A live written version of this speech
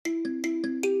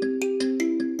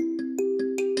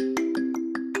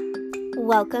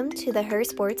Welcome to the Her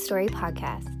Sports Story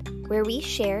podcast, where we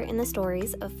share in the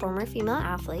stories of former female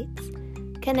athletes,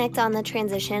 connect on the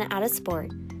transition out of sport,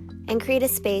 and create a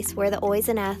space where the Always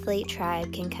an Athlete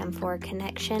tribe can come for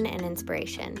connection and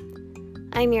inspiration.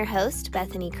 I'm your host,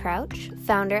 Bethany Crouch,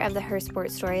 founder of the Her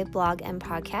Sports Story blog and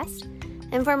podcast,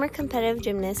 and former competitive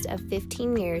gymnast of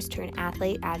 15 years turned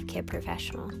athlete advocate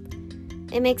professional.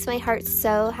 It makes my heart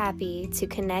so happy to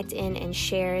connect in and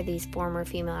share these former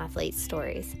female athletes'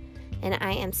 stories. And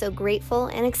I am so grateful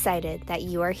and excited that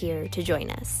you are here to join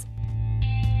us.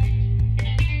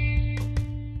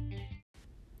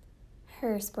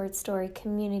 Her Sports Story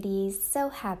community, so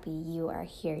happy you are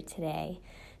here today.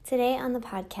 Today on the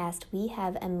podcast, we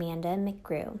have Amanda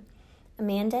McGrew.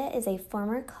 Amanda is a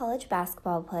former college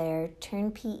basketball player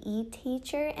turned PE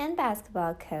teacher and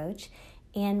basketball coach,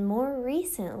 and more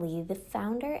recently, the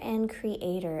founder and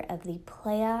creator of the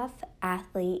Playoff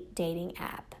Athlete dating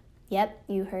app. Yep,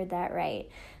 you heard that right.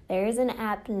 There is an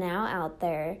app now out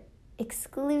there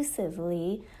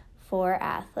exclusively for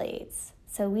athletes.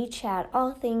 So we chat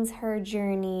all things her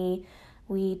journey.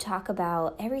 We talk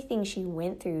about everything she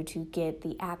went through to get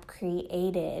the app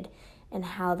created and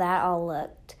how that all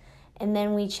looked. And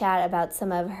then we chat about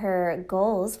some of her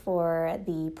goals for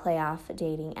the Playoff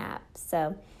dating app.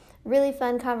 So really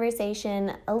fun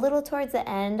conversation. A little towards the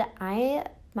end,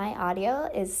 my audio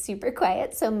is super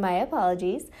quiet, so my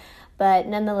apologies. But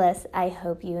nonetheless, I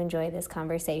hope you enjoy this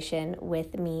conversation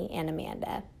with me and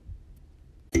Amanda.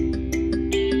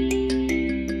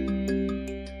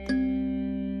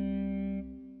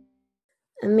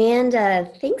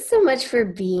 Amanda, thanks so much for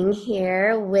being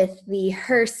here with the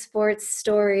Her Sports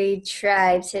Story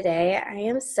tribe today. I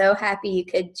am so happy you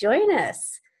could join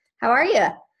us. How are you?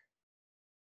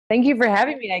 Thank you for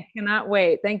having me. I cannot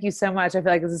wait. Thank you so much. I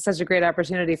feel like this is such a great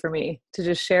opportunity for me to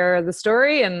just share the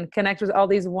story and connect with all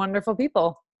these wonderful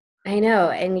people. I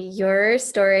know, and your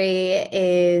story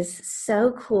is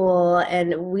so cool,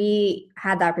 and we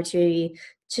had the opportunity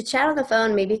to chat on the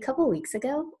phone maybe a couple weeks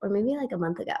ago, or maybe like a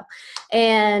month ago,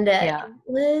 and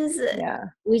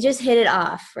we just hit it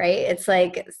off, right? It's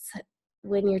like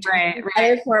when you're talking to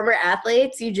other former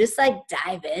athletes, you just like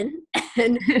dive in,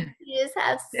 and you just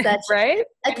have such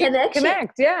a connection.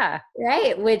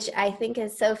 Right, which I think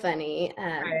is so funny.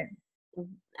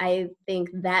 I think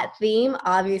that theme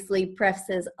obviously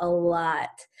prefaces a lot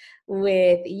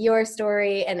with your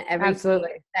story and everything. Absolutely.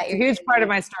 It's a huge part of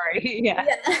my story.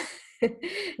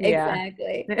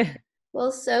 Exactly.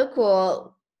 Well, so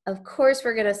cool. Of course,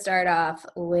 we're going to start off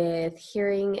with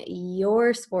hearing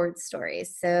your sports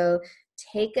stories. So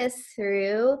take us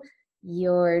through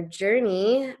your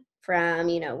journey from,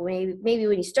 maybe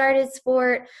when you started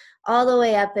sport all the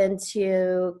way up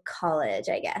into college,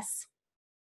 I guess.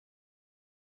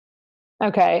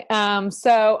 Okay.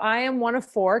 So I am one of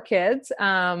four kids,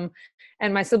 and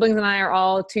my siblings and I are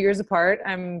all 2 years apart.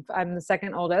 I'm the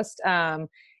second oldest.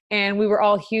 And we were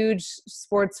all huge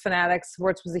sports fanatics.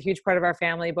 Sports was a huge part of our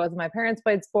family. Both of my parents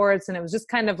played sports, and it was just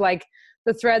kind of like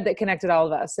the thread that connected all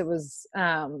of us.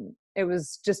 It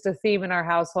was just a theme in our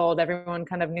household. Everyone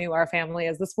kind of knew our family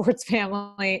as the sports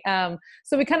family.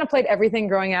 So we kind of played everything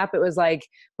growing up. It was like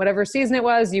whatever season it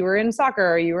was, you were in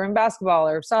soccer or you were in basketball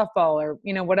or softball or,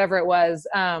 whatever it was.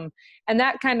 And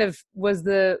that kind of was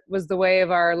the way of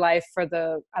our life for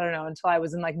until I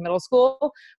was in like middle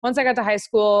school. Once I got to high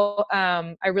school,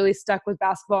 I really stuck with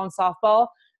basketball and softball.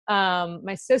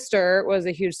 My sister was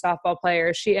a huge softball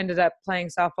player. She ended up playing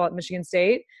softball at Michigan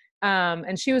State.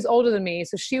 And she was older than me.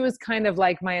 So she was kind of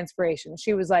like my inspiration.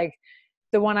 She was like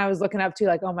the one I was looking up to,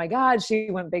 like, oh my God, she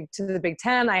went big to the Big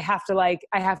Ten. I have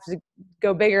to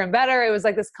go bigger and better. It was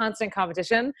like this constant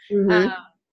competition. Mm-hmm.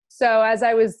 So as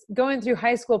I was going through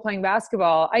high school playing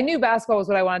basketball, I knew basketball was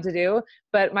what I wanted to do,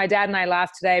 but my dad and I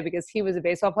laughed today because he was a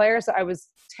baseball player. So I was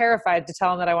terrified to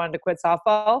tell him that I wanted to quit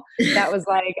softball. That was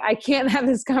like, I can't have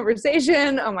this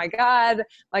conversation. Oh my God.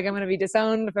 Like I'm going to be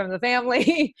disowned from the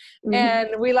family. Mm-hmm. And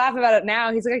we laugh about it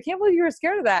now. He's like, I can't believe you were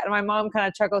scared of that. And my mom kind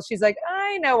of chuckles. She's like,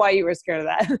 I know why you were scared of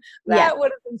that. That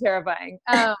would have been terrifying.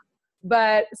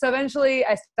 But so eventually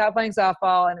I stopped playing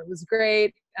softball and it was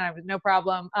great. And I was no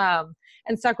problem.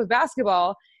 And stuck with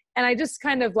basketball. And I just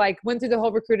kind of like went through the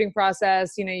whole recruiting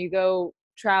process. You go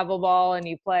travel ball and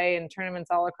you play in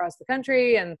tournaments all across the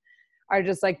country and are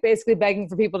just like basically begging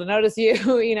for people to notice you.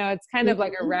 It's kind of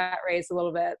like a rat race a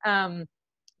little bit.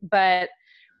 But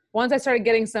once I started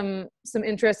getting some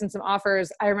interest and some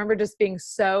offers, I remember just being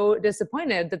so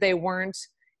disappointed that they weren't,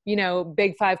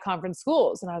 Big Five conference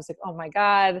schools. And I was like, oh my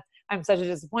God, I'm such a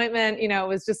disappointment. It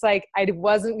was just like, I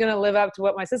wasn't going to live up to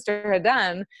what my sister had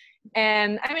done.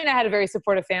 And I mean, I had a very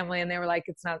supportive family, and they were like,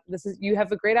 you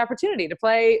have a great opportunity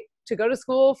to go to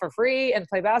school for free and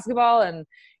play basketball. And,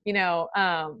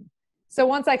 so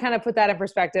once I kind of put that in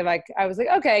perspective, I was like,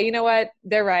 okay, you know what?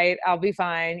 They're right. I'll be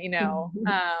fine,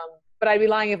 but I'd be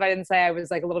lying if I didn't say I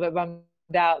was like a little bit bummed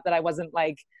out that I wasn't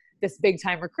like this big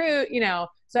time recruit,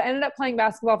 So I ended up playing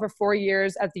basketball for 4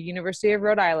 years at the University of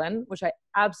Rhode Island, which I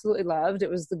absolutely loved. It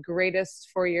was the greatest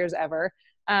 4 years ever.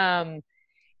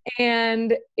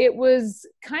 And it was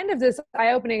kind of this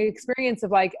eye-opening experience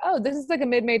of like, oh, this is like a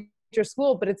mid-major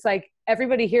school, but it's like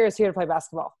everybody here is here to play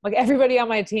basketball. Like everybody on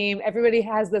my team, everybody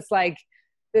has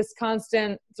this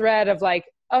constant thread of like,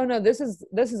 oh no, this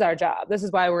is our job. This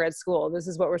is why we're at school. This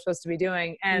is what we're supposed to be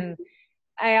doing. And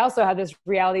I also had this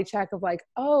reality check of like,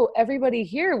 oh, everybody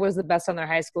here was the best on their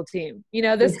high school team.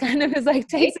 This kind of is like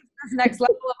takes it to this next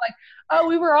level of like, oh,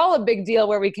 we were all a big deal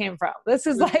where we came from. This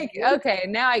is like, okay,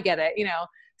 now I get it,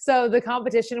 So the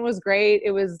competition was great.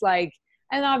 It was like,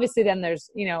 and obviously then there's,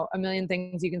 a million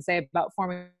things you can say about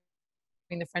forming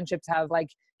the friendships, have like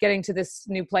getting to this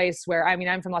new place where, I mean,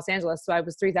 I'm from Los Angeles, so I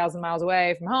was 3,000 miles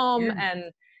away from home, and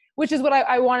which is what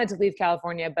I wanted to leave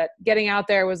California. But getting out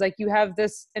there was like, you have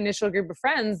this initial group of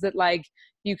friends that like,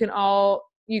 you can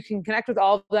connect with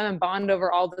all of them and bond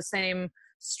over all the same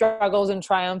struggles and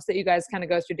triumphs that you guys kind of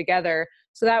go through together.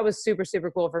 So that was super,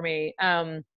 super cool for me.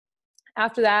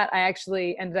 After that, I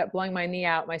actually ended up blowing my knee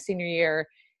out my senior year.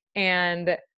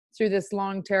 And through this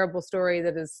long, terrible story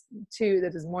that is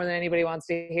more than anybody wants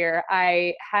to hear,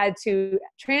 I had to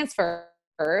transfer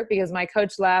because my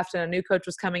coach left and a new coach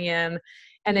was coming in.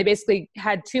 And they basically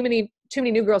had too many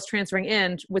new girls transferring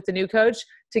in with the new coach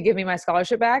to give me my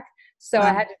scholarship back. So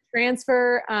I had to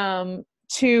transfer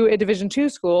to a Division II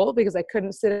school because I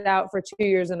couldn't sit it out for 2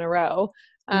 years in a row.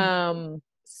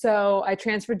 So I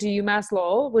transferred to UMass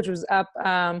Lowell, which was up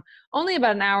only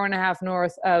about an hour and a half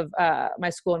north of my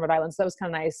school in Rhode Island. So that was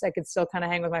kind of nice. I could still kind of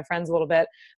hang with my friends a little bit,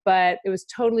 but it was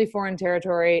totally foreign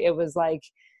territory. It was like,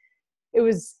 it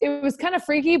was kind of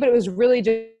freaky, but it was really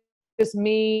just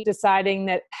me deciding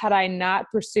that had I not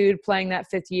pursued playing that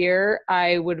 5th year,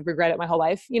 I would regret it my whole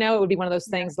life. It would be one of those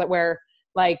things that where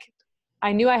like,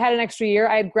 I knew I had an extra year.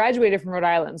 I had graduated from Rhode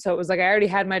Island. So it was like, I already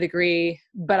had my degree,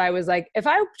 but I was like, if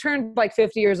I turned like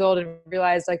 50 years old and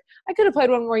realized like I could have played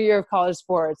one more year of college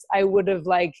sports, I would have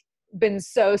like been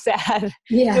so sad.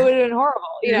 Yeah. It would have been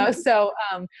horrible, So,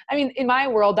 I mean, in my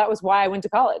world, that was why I went to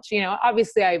college.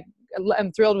 Obviously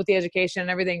I'm thrilled with the education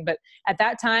and everything, but at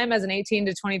that time as an 18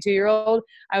 to 22-year-old,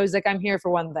 I was like, I'm here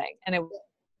for one thing. And it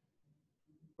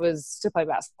was to play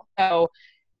basketball. So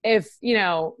if,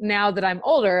 now that I'm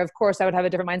older, of course I would have a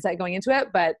different mindset going into it,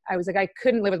 but I was like, I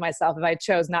couldn't live with myself if I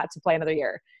chose not to play another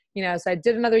year, so I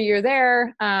did another year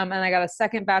there. And I got a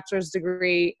second bachelor's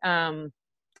degree. The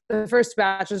first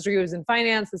bachelor's degree was in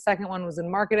finance. The second one was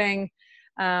in marketing.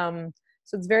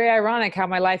 So it's very ironic how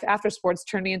my life after sports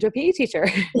turned me into a PE teacher.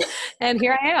 And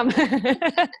here I am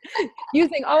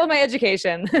using all of my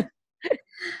education.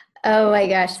 Oh my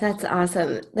gosh, that's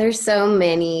awesome. There's so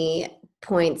many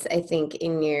points, I think,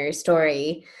 in your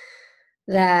story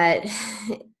that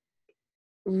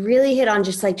really hit on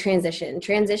just like transition.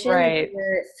 Right.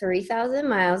 You're 3,000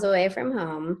 miles away from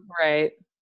home. Right.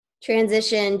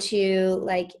 Transition to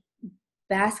like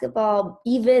basketball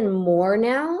even more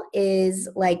now is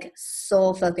like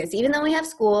sole focus. Even though we have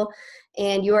school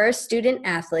and you are a student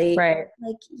athlete, right,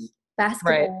 like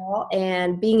basketball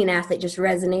and being an athlete just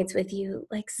resonates with you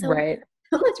like so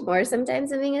much more sometimes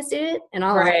than being a student and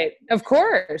all right that. Of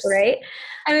course. Right.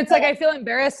 And it's like, I feel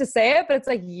embarrassed to say it, but it's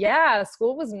like, yeah,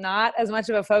 school was not as much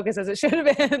of a focus as it should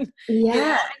have been.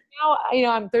 Yeah. And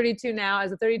now, I'm 32 now.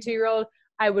 As a 32-year-old,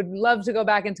 I would love to go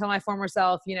back and tell my former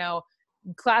self,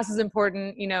 class is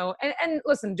important, and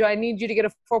listen, do I need you to get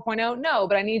a 4.0? No,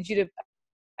 but I need you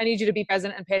to be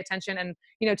present and pay attention and,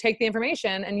 take the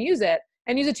information and use it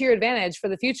to your advantage for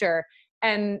the future.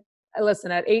 And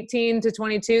listen, at 18 to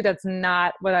 22, that's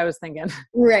not what I was thinking.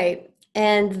 Right.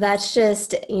 And that's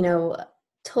just,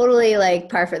 totally like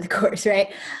par for the course,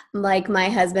 right? Like my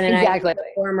husband and I are a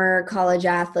former college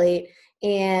athlete,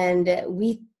 and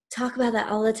we talk about that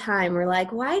all the time. We're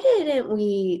like, why didn't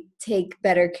we take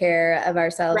better care of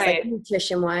ourselves, like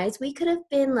nutrition wise? We could have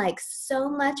been like so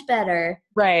much better.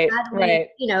 Right.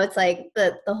 It's like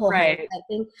the whole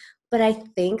thing. But I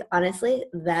think honestly,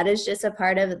 that is just a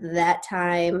part of that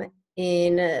time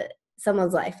in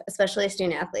someone's life, especially a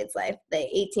student athlete's life, the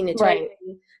 18 to 20,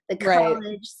 the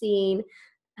college scene.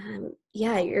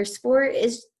 Your sport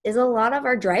is a lot of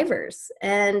our drivers.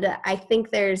 And I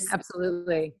think there's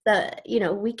absolutely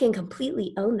we can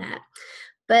completely own that.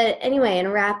 But anyway,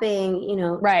 in wrapping,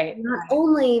 not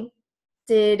only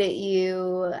did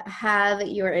you have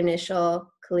your initial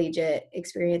collegiate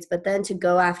experience, but then to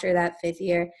go after that 5th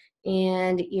year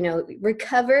and,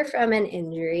 recover from an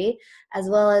injury as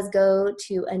well as go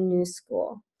to a new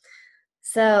school?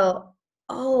 So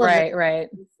all of Right.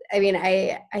 I mean,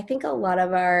 I think a lot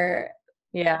of our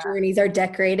Yeah. journeys are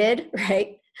decorated,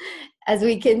 right? As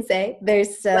we can say,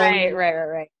 there's so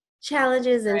Right.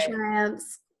 challenges and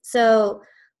triumphs. So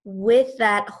with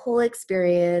that whole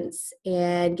experience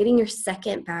and getting your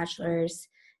second bachelor's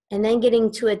and then getting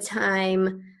to a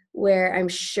time where I'm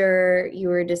sure you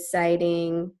were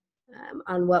deciding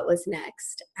on what was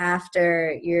next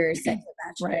after your second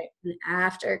bachelor's and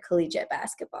after collegiate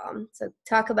basketball. So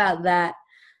talk about that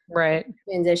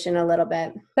transition a little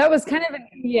bit. That was kind of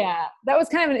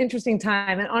an interesting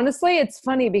time. And honestly, it's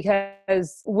funny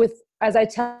because as I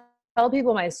tell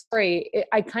people my story,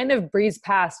 I kind of breeze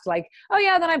past like, oh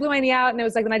yeah, then I blew my knee out. And it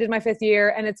was like, then I did my 5th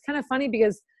year. And it's kind of funny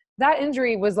because that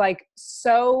injury was like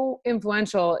so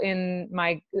influential in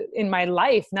my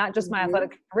life, not just my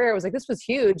athletic career. It was like, this was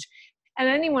huge. And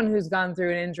anyone who's gone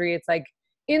through an injury, it's like,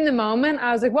 in the moment,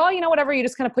 I was like, well, whatever, you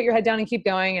just kind of put your head down and keep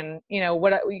going. And,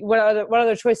 what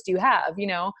other choice do you have,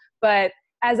 But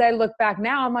as I look back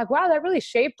now, I'm like, wow, that really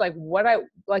shaped like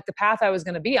the path I was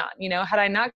going to be on. Had I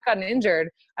not gotten injured,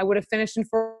 I would have finished in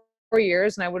 4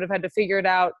 years and I would have had to figure it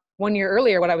out 1 year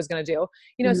earlier what I was going to do.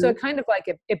 So it kind of like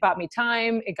it bought me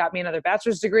time. It got me another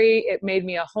bachelor's degree. It made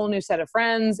me a whole new set of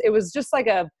friends. It was just like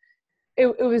it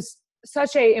was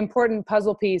such a important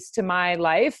puzzle piece to my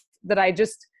life that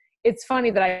it's funny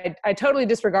that I totally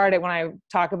disregard it when I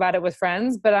talk about it with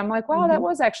friends, but I'm like, wow, that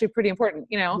was actually pretty important,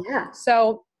 Yeah.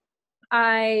 So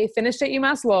I finished at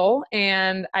UMass Lowell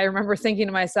and I remember thinking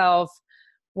to myself,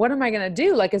 what am I going to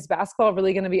do? Like, is basketball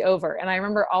really going to be over? And I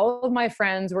remember all of my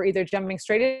friends were either jumping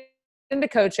straight into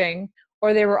coaching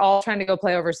or they were all trying to go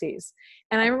play overseas.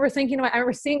 And I remember I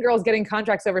remember seeing girls getting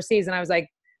contracts overseas and I was like,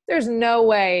 there's no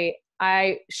way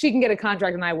she can get a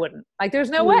contract and I wouldn't. Like,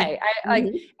 there's no way.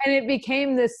 And it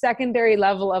became this secondary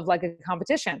level of like a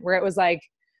competition where it was like,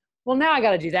 well, now I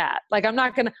got to do that. Like, I know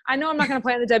I'm not going to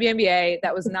play in the WNBA.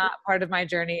 That was not part of my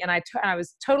journey. And I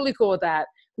was totally cool with that.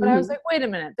 But I was like, wait a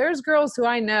minute, there's girls who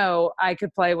I know I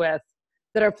could play with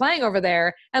that are playing over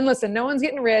there. And listen, no one's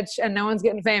getting rich and no one's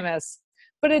getting famous,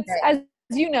 but it's, as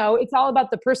it's all about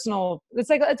the personal,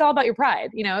 it's all about your pride,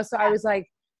 So I was like,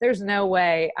 there's no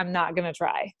way I'm not going to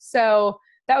try. So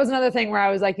that was another thing where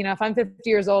I was like, if I'm 50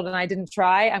 years old and I didn't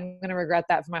try, I'm going to regret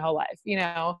that for my whole life,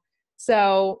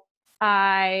 So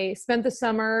I spent the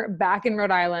summer back in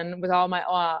Rhode Island with all my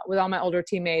older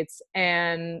teammates,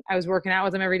 and I was working out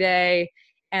with them every day.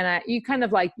 And you kind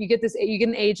of like, you get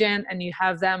an agent and you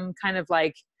have them kind of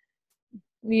like,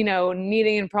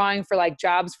 needing and prying for like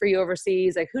jobs for you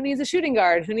overseas. Like, who needs a shooting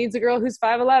guard? Who needs a girl who's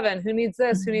 5'11"? Who needs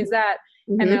this? Who needs that?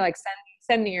 And they're like,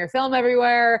 sending your film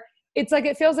everywhere. It's like,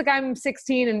 it feels like I'm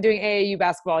 16 and doing AAU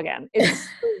basketball again. It's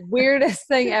the weirdest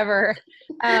thing ever.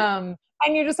 And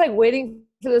you're just like waiting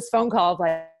for this phone call of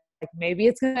like maybe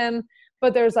it's going to end,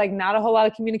 but there's like not a whole lot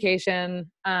of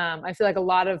communication. I feel like a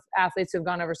lot of athletes who have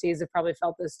gone overseas have probably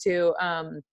felt this too.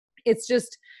 It's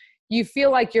just, you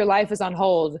feel like your life is on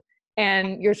hold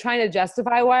and you're trying to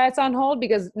justify why it's on hold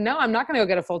because no, I'm not going to go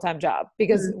get a full-time job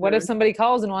because what if somebody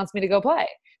calls and wants me to go play?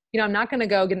 I'm not going to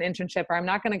go get an internship or I'm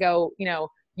not going to go,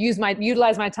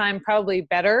 utilize my time probably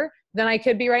better than I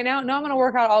could be right now. No, I'm going to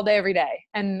work out all day, every day.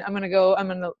 And I'm going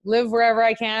to live wherever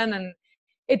I can. And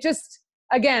it just,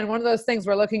 again, one of those things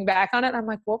where looking back on it, I'm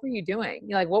like, what were you doing?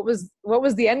 Like, what was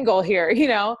the end goal here?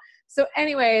 So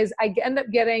anyways, I end up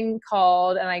getting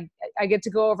called and I get to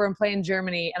go over and play in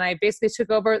Germany. And I basically took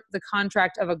over the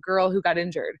contract of a girl who got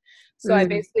injured. So I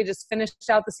basically just finished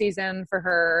out the season for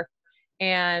her.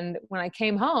 And when I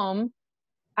came home,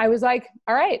 I was like,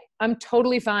 all right, I'm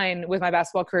totally fine with my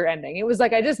basketball career ending. It was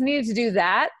like, I just needed to do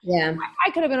that. Yeah. I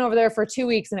could have been over there for 2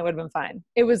 weeks and it would have been fine.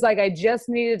 It was like, I just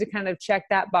needed to kind of check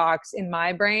that box in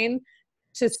my brain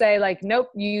to say like, nope,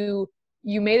 you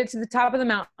made it to the top of the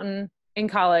mountain in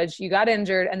college, you got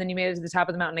injured, and then you made it to the top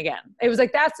of the mountain again. It was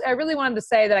like, I really wanted to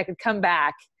say that I could come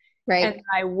back. Right. And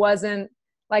I wasn't,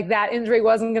 like, that injury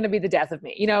wasn't going to be the death of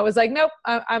me. It was like, nope,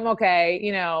 I'm okay.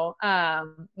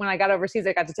 When I got overseas,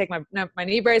 I got to take my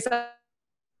knee brace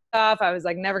off. I was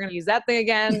like, never going to use that thing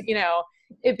again.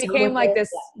 It became like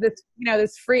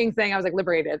this freeing thing. I was like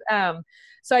liberated.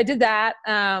 So I did that.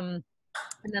 And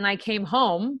then I came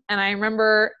home and I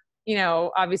remember,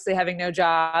 obviously having no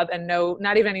job and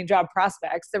not even any job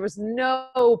prospects. There was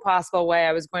no possible way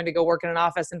I was going to go work in an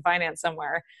office in finance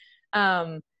somewhere.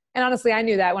 And honestly, I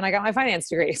knew that when I got my finance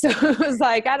degree. So it was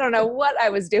like, I don't know what I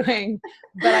was doing,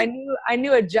 but I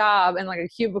knew a job and like a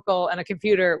cubicle and a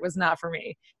computer was not for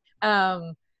me.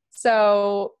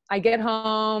 So I get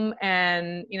home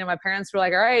and, my parents were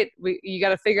like, all right, you got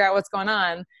to figure out what's going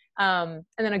on. And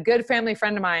then a good family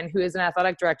friend of mine who is an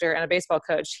athletic director and a baseball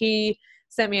coach, he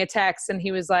sent me a text and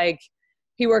he was like,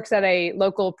 he works at a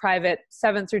local private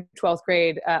 7th through 12th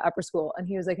grade upper school. And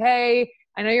he was like, hey,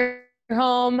 I know you're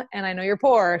home and I know you're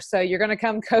poor, so you're going to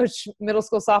come coach middle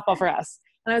school softball for us.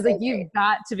 And I was like, you've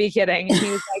got to be kidding. And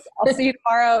he was like, I'll see you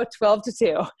tomorrow, 12 to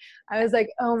 2. I was like,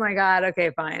 oh my God.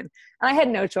 Okay, fine. And I had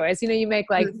no choice. You make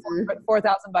like $4,000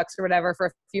 or whatever for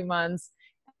a few months.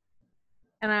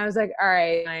 And I was like, all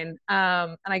right, fine.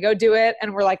 And I go do it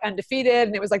and we're like undefeated.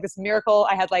 And it was like this miracle.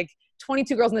 I had like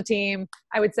 22 girls on the team.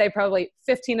 I would say probably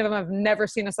 15 of them have never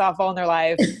seen a softball in their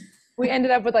life. We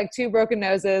ended up with like 2 broken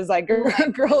noses, like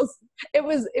girls. It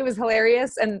was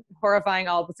hilarious and horrifying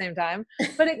all at the same time.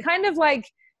 But it kind of like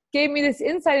gave me this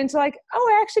insight into like, oh,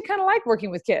 I actually kind of like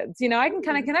working with kids. I can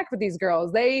kind of connect with these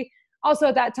girls. They also,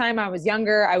 at that time I was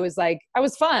younger. I was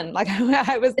fun. Like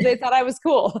they thought I was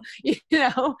cool,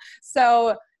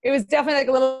 So it was definitely like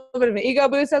a little bit of an ego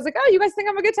boost. I was like, oh, you guys think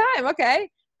I'm a good time. Okay.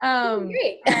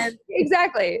 Great. And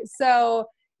exactly. So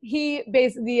the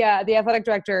athletic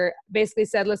director basically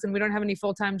said, listen, we don't have any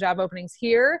full-time job openings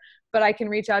here, but I can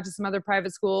reach out to some other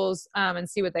private schools and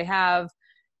see what they have.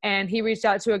 And he reached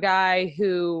out to a guy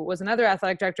who was another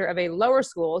athletic director of a lower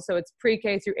school. So it's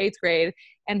pre-K through 8th grade.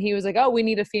 And he was like, oh, we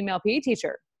need a female PE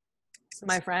teacher. So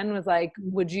my friend was like,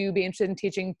 would you be interested in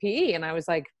teaching PE? And I was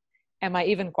like, am I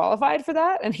even qualified for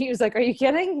that? And he was like, are you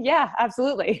kidding? Yeah,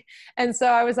 absolutely. And so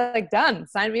I was like, done,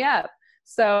 sign me up.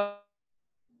 So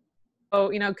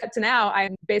cut to now,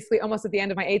 I'm basically almost at the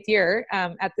end of my 8th year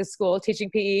at this school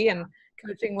teaching PE and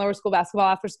coaching lower school basketball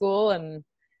after school and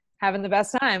having the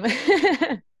best time.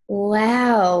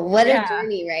 Wow. What a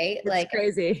journey, right? It's like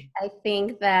crazy. I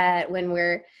think that when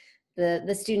we're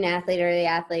the student athlete or the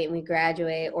athlete and we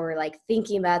graduate or like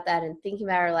thinking about that and thinking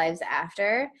about our lives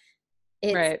after,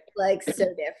 it's like so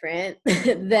different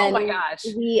than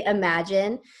we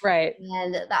imagine. Right.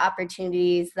 And the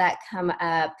opportunities that come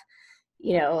up,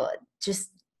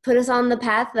 just put us on the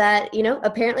path that,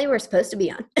 apparently we're supposed to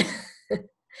be on.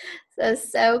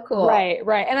 So cool.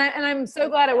 Right. And I'm so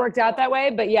glad it worked out that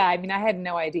way. But yeah, I had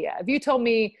no idea. If you told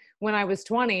me when I was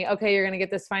 20, okay, you're going to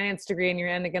get this finance degree and you're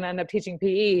going to end up teaching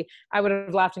PE, I would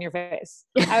have laughed in your face.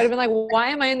 I would have been like, well, why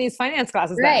am I in these finance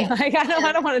classes then? Like, I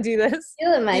don't want to do this,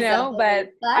 but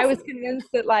I was convinced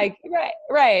that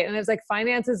right. And it was like,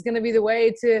 finance is going to be the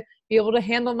way to be able to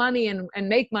handle money and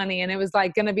make money. And it was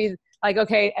like going to be like,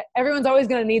 okay, everyone's always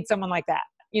going to need someone like that,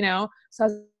 So I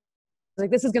was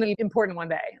like, this is going to be important one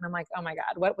day. And I'm like, oh my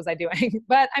God, what was I doing?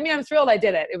 But I'm thrilled I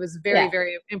did it. It was very,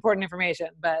 very important information,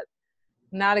 but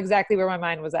not exactly where my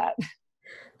mind was at.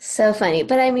 So funny.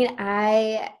 But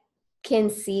I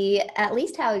can see at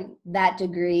least how that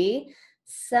degree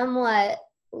somewhat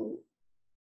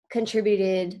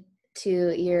contributed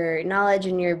to your knowledge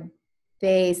and your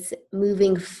base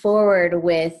moving forward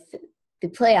with the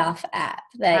playoff app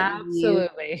that you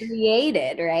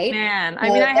created, right? Man,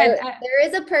 there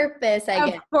is a purpose, I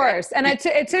guess. Of course. Right? And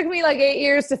it took me like 8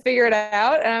 years to figure it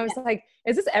out. And I was like,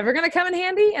 is this ever going to come in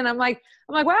handy? And I'm like,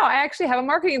 wow, I actually have a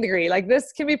marketing degree. Like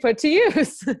this can be put to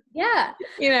use. Yeah.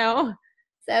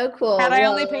 So cool. Had I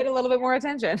only paid a little bit more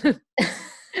attention.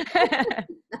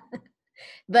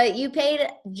 But you paid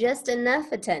just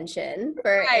enough attention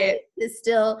for it to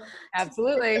still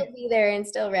be there and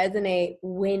still resonate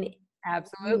when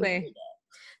absolutely.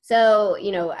 So,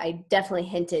 I definitely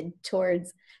hinted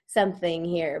towards something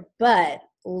here, but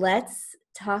let's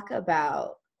talk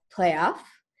about playoff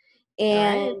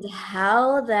and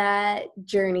how that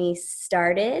journey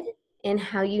started and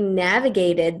how you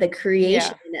navigated the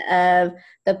creation of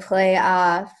the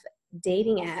playoff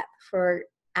dating app for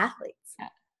athletes.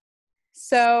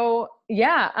 So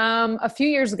a few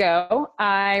years ago,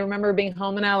 I remember being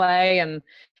home in LA and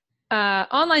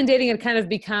online dating had kind of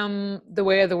become the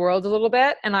way of the world a little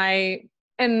bit. And I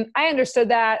understood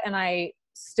that and I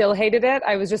still hated it.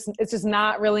 It's just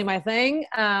not really my thing.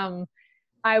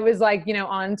 I was like,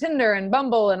 on Tinder and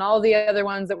Bumble and all the other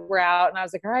ones that were out. And I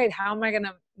was like, all right, how am I going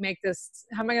to make this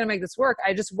work?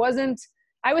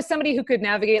 I was somebody who could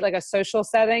navigate like a social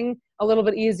setting a little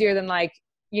bit easier than like,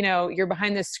 you're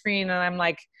behind this screen and I'm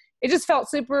like, it just felt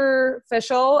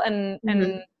superficial and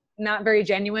not very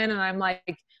genuine. And I'm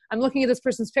like, I'm looking at this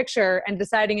person's picture and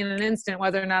deciding in an instant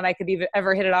whether or not I could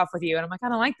ever hit it off with you. And I'm like, I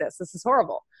don't like this. This is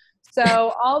horrible.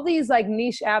 So all these like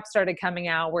niche apps started coming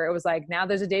out where it was like, now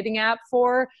there's a dating app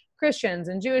for Christians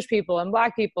and Jewish people and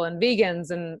Black people and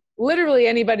vegans and literally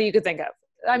anybody you could think of.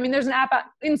 I mean, there's an app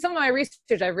in some of my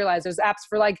research, I've realized there's apps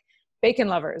for like bacon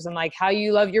lovers and like how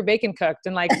you love your bacon cooked.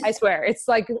 And like, I swear it's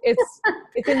like,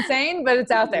 it's insane, but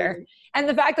it's out there. And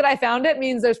the fact that I found it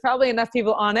means there's probably enough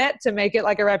people on it to make it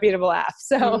like a reputable app.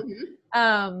 So,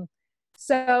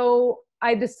 so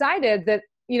I decided that,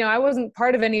 you know, I wasn't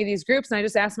part of any of these groups. And I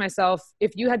just asked myself,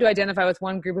 if you had to identify with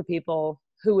one group of people,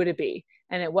 who would it be?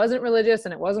 And it wasn't religious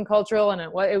and it wasn't cultural and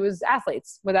it was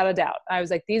athletes without a doubt. I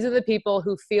was like, these are the people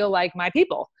who feel like my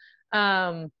people.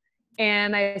 And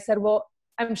I said, well,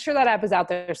 I'm sure that app is out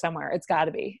there somewhere. It's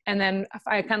gotta be. And then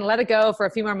I kind of let it go for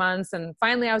a few more months. And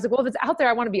finally I was like, well, if it's out there,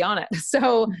 I want to be on it.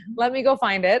 So let me go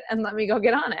find it and let me go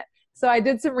get on it. So I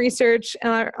did some research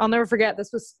and I'll never forget,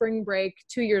 this was spring break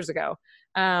 2 years ago.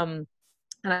 And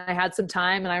I had some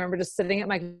time and I remember just sitting at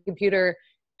my computer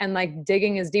and like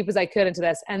digging as deep as I could into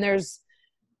this. And there's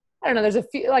a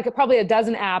few, like probably a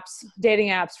dozen apps, dating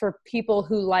apps for people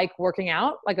who like working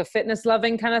out, like a fitness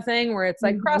loving kind of thing where it's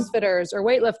like CrossFitters or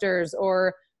weightlifters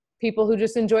or people who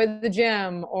just enjoy the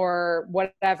gym or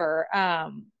whatever.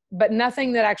 But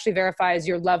nothing that actually verifies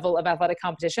your level of athletic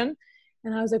competition.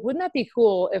 And I was like, wouldn't that be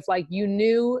cool if like you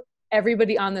knew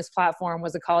everybody on this platform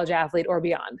was a college athlete or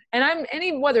beyond? And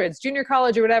whether it's junior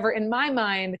college or whatever, in my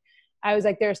mind, I was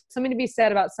like, there's something to be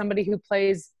said about somebody who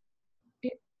plays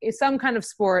some kind of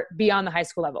sport beyond the high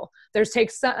school level.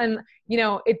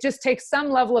 It just takes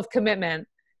some level of commitment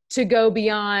to go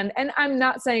beyond. And I'm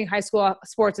not saying high school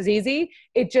sports is easy.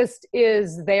 It just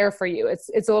is there for you. It's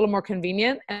a little more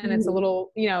convenient and it's a little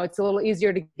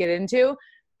easier to get into.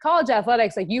 College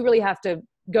athletics, like you really have to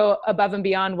go above and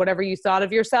beyond whatever you thought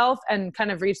of yourself and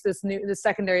kind of reach this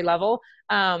secondary level.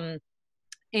 And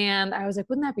I was like,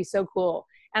 wouldn't that be so cool?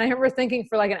 And I remember thinking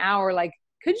for like an hour, like,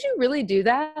 could you really do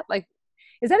that? Like,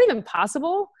 is that even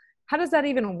possible? How does that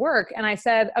even work? And I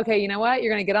said, okay, you know what?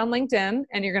 You're going to get on LinkedIn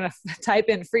and you're going to type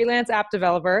in freelance app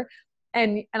developer.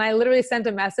 And I literally sent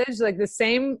a message, like the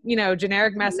same,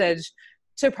 generic message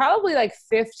to probably like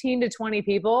 15 to 20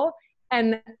 people.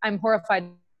 And I'm horrified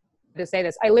to say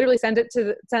this. I literally sent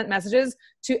messages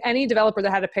to any developer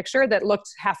that had a picture that looked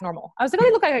half normal. I was like, oh,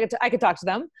 they look like I could talk to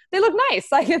them. They look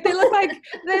nice. Like they look like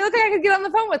I could get on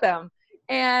the phone with them.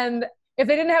 And if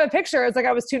they didn't have a picture, it's like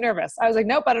I was too nervous. I was like,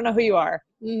 nope, I don't know who you are.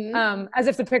 As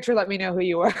if the picture let me know who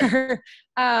you were.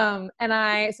 So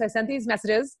I sent these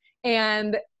messages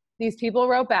and these people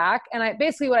wrote back. And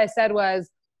basically what I said was,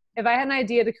 if I had an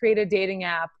idea to create a dating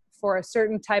app for a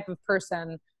certain type of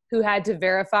person who had to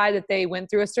verify that they went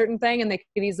through a certain thing and they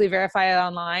could easily verify it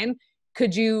online,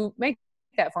 could you make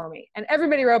that for me? And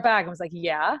everybody wrote back and was like,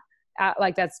 yeah.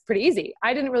 Like that's pretty easy.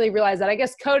 I didn't really realize that. I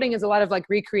guess coding is a lot of like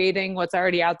recreating what's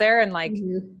already out there, and like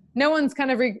no one's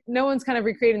kind of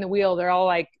recreating the wheel. They're all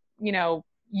like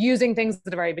using things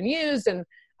that have already been used. And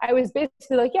I was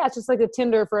basically like, yeah, it's just like a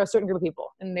Tinder for a certain group of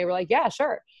people. And they were like, yeah,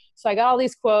 sure. So I got all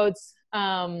these quotes,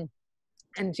 and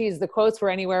geez, the quotes were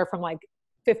anywhere from like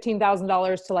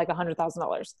 $15,000 to like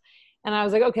 $100,000. And I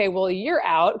was like, okay, well, you're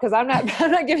out because I'm not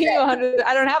giving you I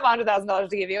don't have $100,000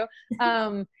 to give you.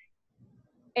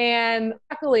 And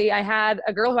luckily I had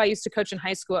a girl who I used to coach in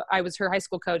high school. I was her high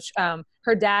school coach.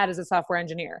 Her dad is a software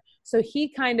engineer. So he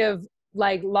kind of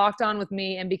like locked on with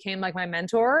me and became like my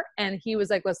mentor. And he was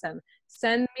like, listen,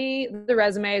 send me the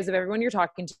resumes of everyone you're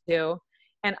talking to.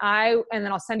 And then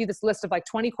I'll send you this list of like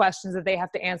 20 questions that they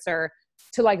have to answer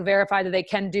to like verify that they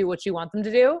can do what you want them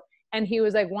to do. And he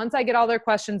was like, once I get all their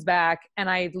questions back and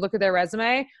I look at their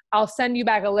resume, I'll send you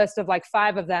back a list of like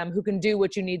 5 of them who can do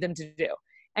what you need them to do.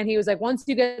 And he was like, once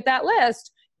you get that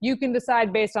list, you can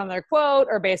decide based on their quote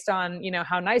or based on,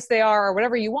 how nice they are or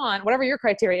whatever you want, whatever your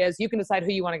criteria is, you can decide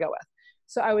who you want to go with.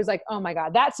 So I was like, oh my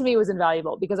God, that to me was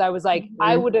invaluable because I was like,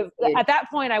 at that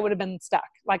point I would have been stuck.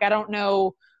 Like, I don't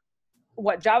know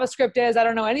what JavaScript is. I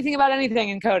don't know anything about anything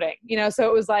in coding, so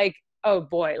it was like, oh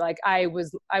boy, like I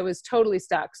was totally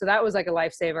stuck. So that was like a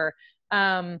lifesaver.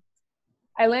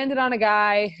 I landed on a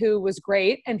guy who was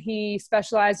great and he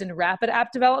specialized in rapid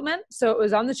app development. So it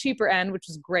was on the cheaper end, which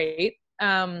was great.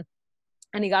 And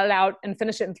he got it out and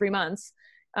finished it in 3 months,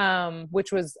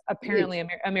 which was apparently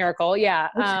a miracle. Yeah.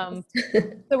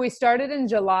 So we started in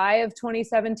July of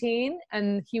 2017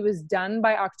 and he was done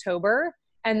by October.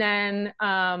 And then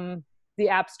the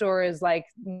App Store is like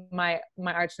my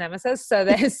arch nemesis. So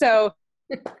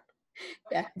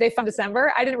they found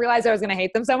December. I didn't realize I was going to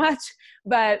hate them so much,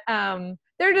 but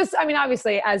they're just,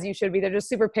 obviously as you should be, they're just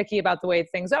super picky about the way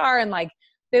things are. And like,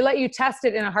 they let you test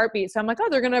it in a heartbeat. So I'm like, oh,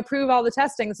 they're going to approve all the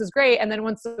testing. This is great. And then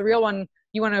once the real one,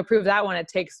 you want to approve that one, it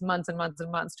takes months and months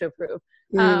and months to approve.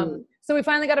 So we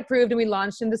finally got approved and we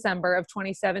launched in December of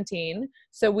 2017.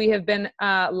 So we have been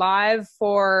live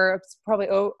for probably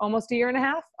almost a year and a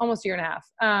half.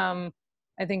 I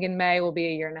think in May will be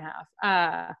a year and a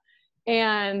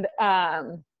half.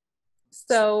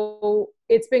 So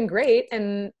it's been great.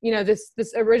 And, you know, this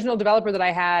original developer that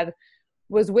I had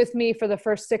was with me for the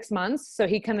first 6 months. So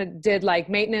he kind of did like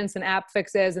maintenance and app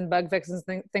fixes and bug fixes,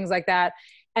 things like that.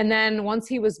 And then once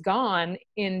he was gone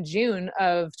in June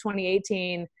of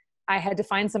 2018, I had to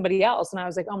find somebody else. And I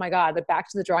was like, oh my God, but back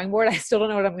to the drawing board. I still don't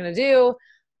know what I'm going to do.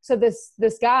 So this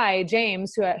guy,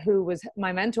 James, who was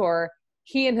my mentor,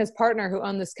 he and his partner who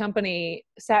owned this company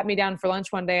sat me down for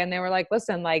lunch one day and they were like,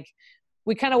 listen, like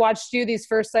we kind of watched you these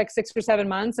first like 6 or 7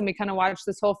 months. And we kind of watched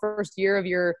this whole first year of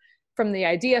from the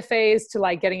idea phase to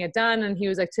like getting it done. And he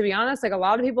was like, to be honest, like a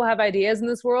lot of people have ideas in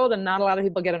this world and not a lot of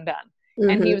people get them done.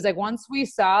 And he was like, once we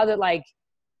saw that like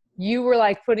you were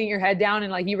like putting your head down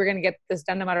and like you were going to get this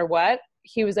done no matter what,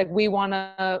 he was like, we want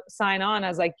to sign on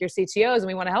as like your CTOs and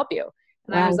we want to help you.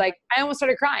 And I was like, I almost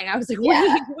started crying. I was like,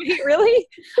 wait, really?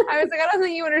 I was like, I don't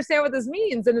think you understand what this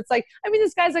means. And it's like, I mean,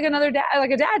 this guy's like another dad,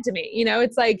 like a dad to me, you know,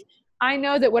 it's like, I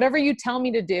know that whatever you tell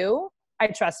me to do, I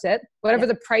trust it. Whatever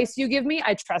the price you give me,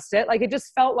 I trust it. Like, it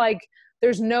just felt like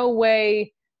there's no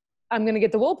way I'm going to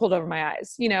get the wool pulled over my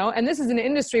eyes, you know? And this is an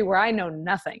industry where I know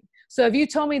nothing. So if you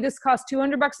told me this costs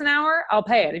 $200 an hour, I'll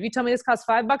pay it. If you tell me this costs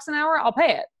 $5 an hour, I'll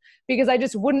pay it because I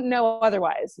just wouldn't know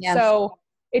otherwise. Yeah. So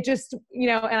it just, you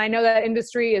know, and I know that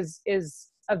industry is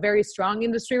a very strong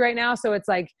industry right now. So it's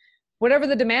like, whatever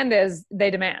the demand is, they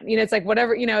demand, you know, it's like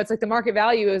whatever, you know, it's like the market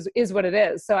value is what it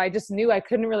is. So I just knew I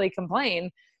couldn't really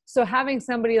complain. So having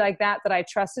somebody like that I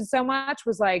trusted so much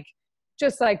was like,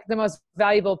 just like the most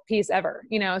valuable piece ever,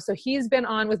 you know? So he's been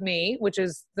on with me, which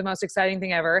is the most exciting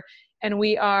thing ever. And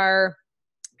we are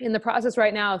in the process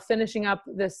right now of finishing up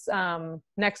this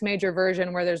next major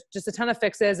version where there's just a ton of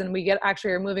fixes and we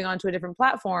are moving on to a different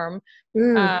platform,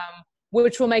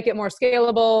 which will make it more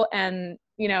scalable. And,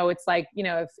 you know, it's like, you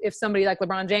know, if somebody like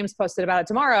LeBron James posted about it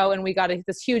tomorrow and we got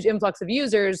this huge influx of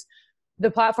users,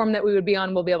 the platform that we would be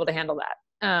on will be able to handle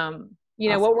that. You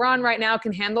know, what we're on right now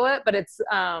can handle it, but it's,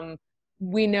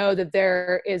 we know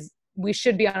that we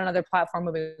should be on another platform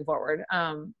moving forward,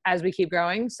 as we keep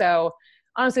growing. So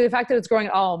honestly, the fact that it's growing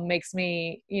at all makes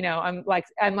me, you know, I'm like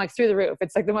through the roof.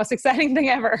 It's like the most exciting thing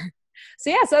ever. So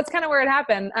yeah, so that's kind of where it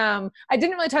happened. I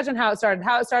didn't really touch on how it started.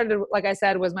 How it started, like I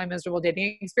said, was my miserable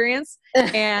dating experience.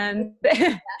 And,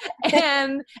 it's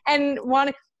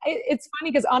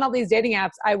funny because on all these dating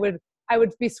apps, I would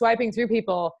be swiping through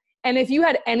people. And if you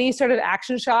had any sort of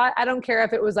action shot, I don't care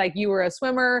if it was like you were a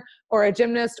swimmer or a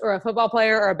gymnast or a football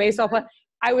player or a baseball player.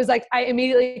 I was like, I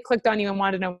immediately clicked on you and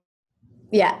wanted to know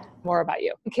more about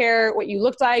you. I didn't care what you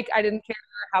looked like. I didn't care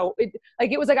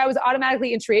it was like I was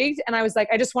automatically intrigued and I was like,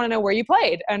 I just want to know where you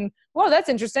played. And whoa, that's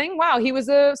interesting. Wow, he was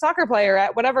a soccer player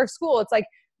at whatever school. It's like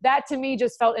that to me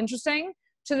just felt interesting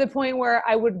to the point where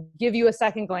I would give you a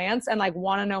second glance and like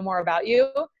want to know more about you.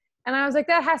 And I was like,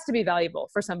 that has to be valuable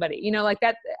for somebody, you know, like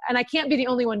that. And I can't be the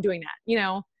only one doing that, you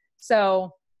know?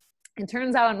 So it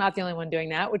turns out I'm not the only one doing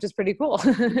that, which is pretty cool.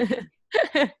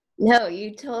 No,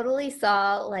 you totally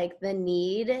saw like the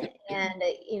need. And,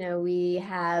 you know, we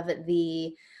have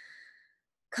the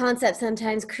concept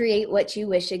sometimes create what you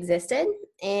wish existed.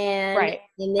 And right.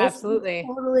 In this absolutely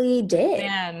totally did.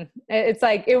 Man, it's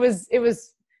like, it was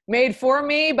made for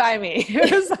me by me.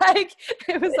 It was like,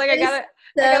 I gotta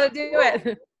do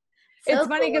it. It's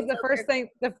funny because the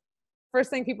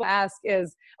first thing people ask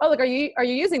is, oh, look, are you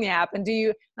using the app? And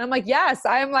and I'm like, yes,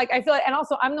 I'm like, I feel like, and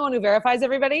also I'm the one who verifies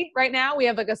everybody right now. We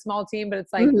have like a small team, but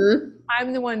it's like,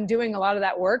 I'm the one doing a lot of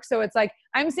that work. So it's like,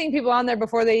 I'm seeing people on there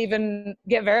before they even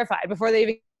get verified, before they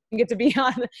even get to be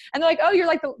on. And they're like, oh, you're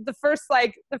like the first,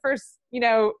 you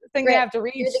know, thing they have to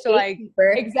reach to like,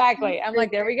 exactly. I'm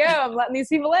like, there we go. I'm letting these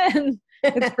people in.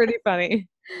 It's pretty funny.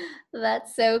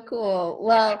 That's so cool.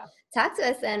 Well, talk to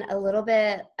us then a little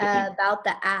bit about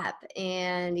the app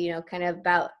and, you know, kind of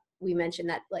about, we mentioned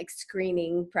that like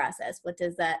screening process. What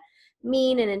does that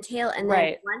mean and entail? And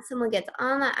then once someone gets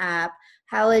on the app,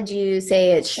 how would you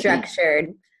say it's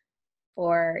structured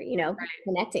for, you know,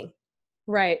 connecting?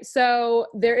 Right. So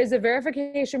there is a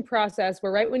verification process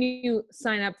where right when you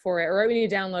sign up for it or right when you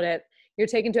download it, you're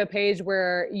taken to a page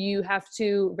where you have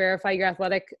to verify your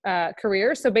athletic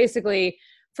career. So basically,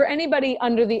 for anybody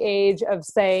under the age of,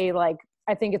 say, like,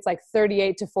 I think it's like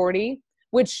 38 to 40,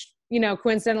 which, you know,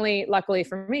 coincidentally, luckily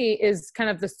for me, is kind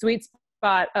of the sweet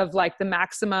spot of like the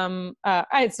maximum,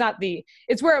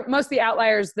 it's where most of the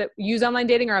outliers that use online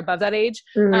dating are above that age.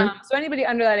 So anybody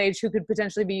under that age who could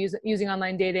potentially be using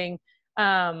online dating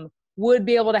would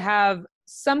be able to have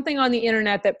something on the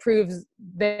internet that proves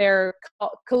their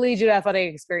collegiate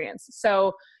athletic experience.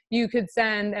 So you could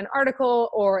send an article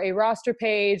or a roster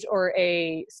page or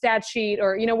a stat sheet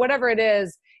or, whatever it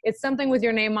is. It's something with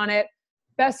your name on it.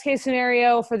 Best case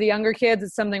scenario for the younger kids,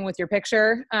 it's something with your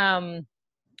picture.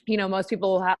 Most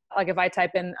people have, like if I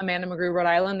type in Amanda McGrew, Rhode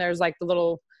Island, there's like the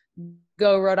little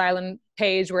Go Rhode Island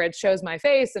page where it shows my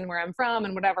face and where I'm from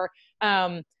and whatever.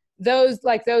 Those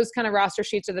kind of roster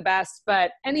sheets are the best,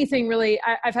 but anything really,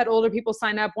 I've had older people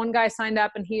sign up. One guy signed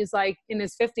up and he's like in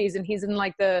his 50s and he's in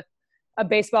like a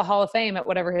baseball hall of fame at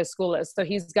whatever his school is. So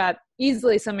he's got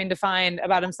easily something to find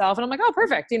about himself. And I'm like, oh,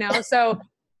 perfect. So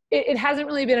it hasn't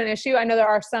really been an issue. I know there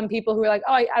are some people who are like,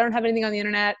 oh, I don't have anything on the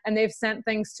internet. And they've sent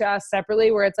things to us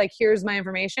separately where it's like, here's my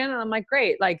information. And I'm like,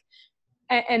 great.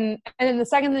 And then the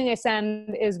second thing I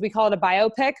send is, we call it a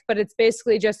biopic, but it's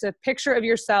basically just a picture of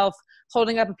yourself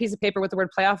holding up a piece of paper with the word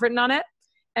playoff written on it.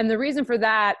 And the reason for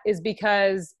that is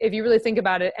because if you really think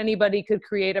about it, anybody could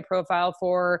create a profile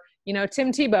for,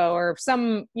 Tim Tebow or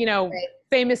some, right,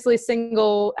 famously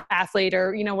single athlete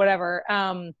or, whatever,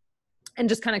 and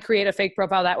just kind of create a fake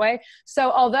profile that way.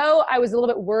 So although I was a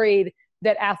little bit worried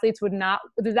that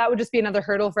that would just be another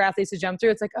hurdle for athletes to jump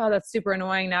through. It's like, oh, that's super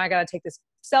annoying. Now I got to take this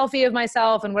selfie of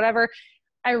myself and whatever.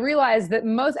 I realized that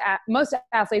most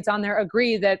athletes on there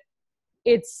agree that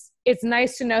it's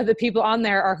nice to know that people on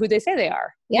there are who they say they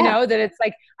are. Yeah. That it's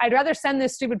like, I'd rather send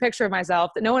this stupid picture of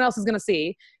myself that no one else is going to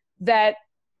see, that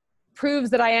proves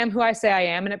that I am who I say I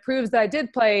am. And it proves that I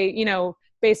did play,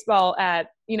 baseball at,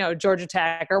 Georgia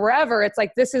Tech or wherever. It's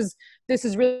like, this is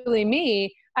really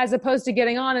me, as opposed to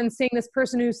getting on and seeing this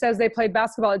person who says they played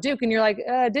basketball at Duke. And you're like,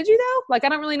 did you though? Like, I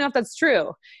don't really know if that's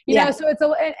true. You know? So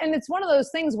it's one of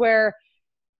those things where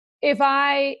if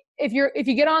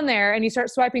you get on there and you start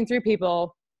swiping through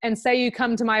people and say you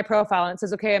come to my profile and it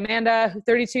says, okay, Amanda,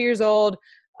 32 years old,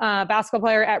 basketball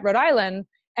player at Rhode Island,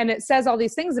 and it says all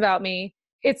these things about me,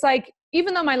 it's like,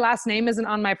 even though my last name isn't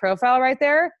on my profile right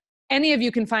there, any of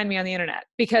you can find me on the internet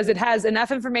because it has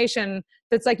enough information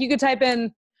that's like, you could type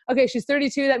in, okay, she's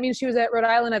 32. That means she was at Rhode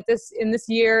Island in this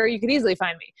year. You could easily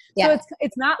find me. Yeah. So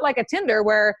it's not like a Tinder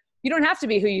where you don't have to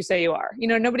be who you say you are.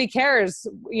 Nobody cares,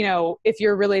 if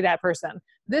you're really that person.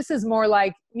 This is more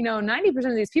like, 90%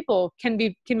 of these people can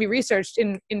be researched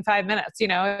in 5 minutes.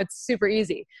 It's super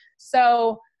easy.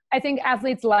 So I think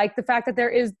athletes like the fact that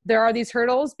there are these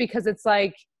hurdles, because it's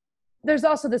like, there's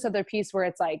also this other piece where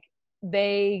it's like,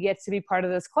 they get to be part of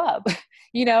this club.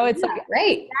 It's like,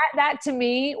 right. That to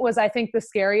me was, I think, the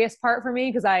scariest part for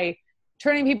me, because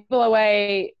turning people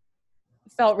away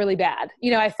felt really bad.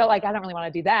 I felt like I don't really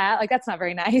want to do that. Like, that's not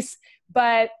very nice.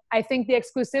 But I think the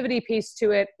exclusivity piece to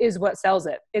it is what sells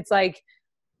it. It's like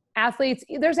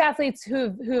there's athletes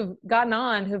who've gotten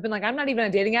on, who've been like, I'm not even a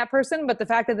dating app person, but the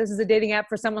fact that this is a dating app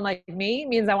for someone like me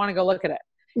means I want to go look at it.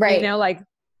 Right. Like,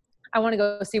 I want to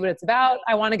go see what it's about.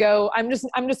 I'm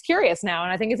just curious now.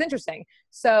 And I think it's interesting.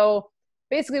 So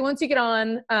basically, once you get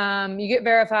on, you get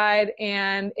verified,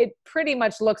 and it pretty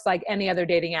much looks like any other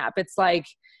dating app. It's like,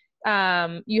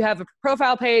 you have a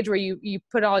profile page where you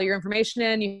put all your information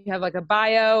in. You have like a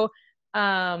bio,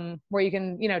 where you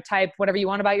can, type whatever you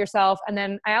want about yourself. And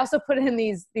then I also put in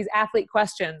these athlete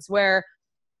questions, where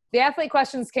the athlete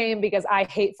questions came because I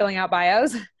hate filling out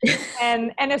bios.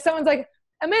 and if someone's like,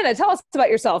 Amanda, tell us about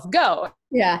yourself, go.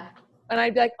 Yeah. And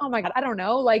I'd be like, oh my God, I don't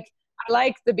know. Like, I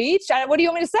like the beach. What do you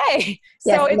want me to say?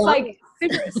 Yes, so it's like,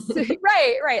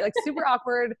 right. Like super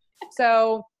awkward.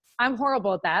 So I'm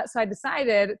horrible at that. So I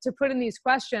decided to put in these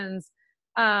questions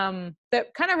that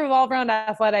kind of revolve around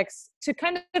athletics, to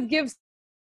kind of give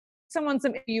someone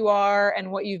some who you are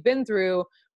and what you've been through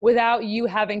without you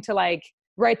having to like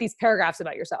write these paragraphs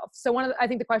about yourself. So I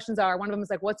think the questions are, one of them is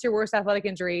like, what's your worst athletic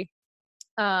injury?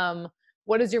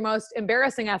 What is your most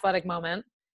embarrassing athletic moment?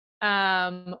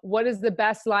 What is the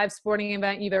best live sporting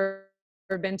event you've ever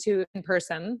been to in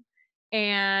person?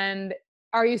 And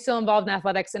are you still involved in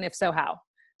athletics? And if so, how?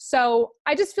 So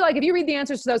I just feel like if you read the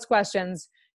answers to those questions,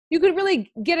 you could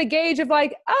really get a gauge of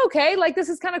like, oh, okay, like this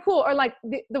is kind of cool. Or like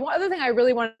the one other thing I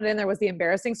really wanted in there was the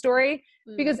embarrassing story,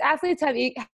 because athletes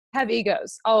have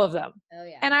egos, all of them. Oh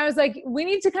yeah. And I was like, we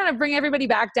need to kind of bring everybody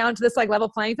back down to this like level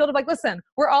playing field of like, listen,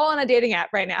 we're all on a dating app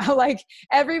right now. Like,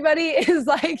 everybody is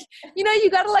like,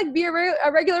 you got to like be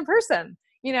a regular person,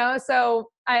 So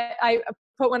I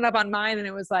put one up on mine, and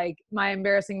it was like, my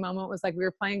embarrassing moment was like, we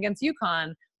were playing against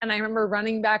UConn, And I remember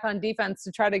running back on defense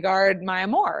to try to guard Maya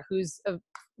Moore, who's a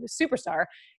superstar.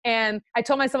 And I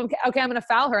told myself, okay, I'm going to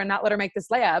foul her and not let her make this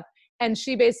layup. And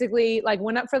she basically like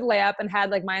went up for the layup and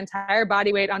had like my entire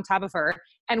body weight on top of her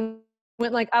and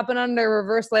went like up and under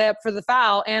reverse layup for the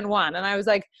foul and won. And I was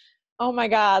like, oh my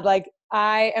God, like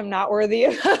I am not worthy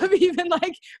of even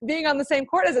like being on the same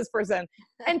court as this person.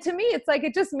 And to me, it's like,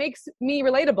 it just makes me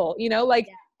relatable, you know, like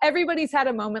everybody's had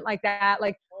a moment like that.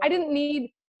 Like I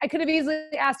could have easily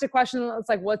asked a question that's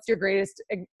like, what's your greatest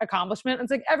accomplishment?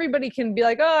 It's like, everybody can be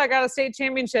like, oh, I got a state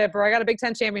championship, or I got a Big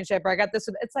Ten championship, or I got this.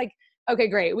 It's like, okay,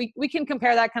 great. We can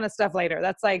compare that kind of stuff later.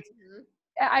 That's like,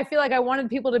 I feel like I wanted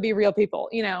people to be real people,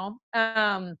 you know?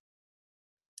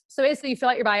 So basically you fill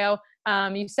out your bio,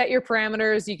 you set your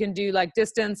parameters. You can do like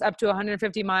distance up to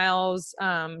 150 miles,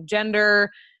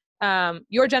 gender,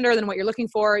 your gender, then what you're looking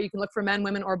for. You can look for men,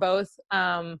 women, or both.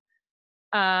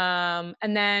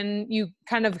 And then you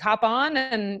kind of hop on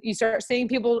and you start seeing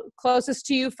people closest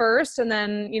to you first. And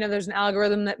then, you know, there's an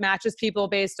algorithm that matches people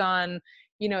based on,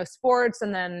 you know, sports.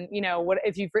 And then, you know, what,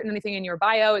 if you've written anything in your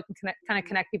bio, it can kind of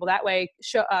connect people that way,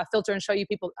 filter and show you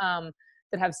people,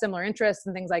 that have similar interests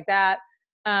and things like that.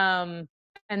 And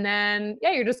then,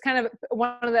 yeah, you're just kind of,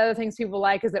 one of the other things people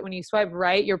like is that when you swipe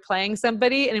right, you're playing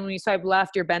somebody. And when you swipe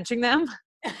left, you're benching them.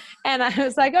 And I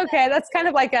was like, okay, that's kind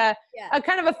of like a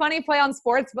kind of a funny play on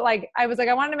sports, but like, I was like,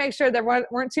 I wanted to make sure there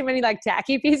weren't too many like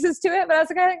tacky pieces to it, but I was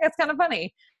like, I think that's kind of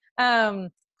funny.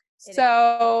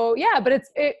 So yeah, but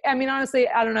I mean, honestly,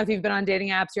 I don't know if you've been on dating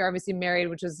apps, you're obviously married,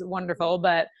 which is wonderful,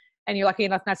 and you're lucky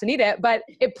enough not to need it, but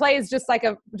it functions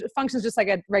just like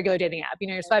a regular dating app. You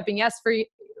know, you're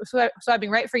swiping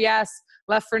right for yes,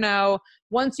 left for no.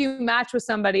 Once you match with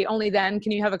somebody, only then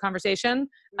can you have a conversation.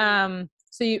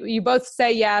 So you both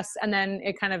say yes, and then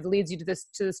it kind of leads you to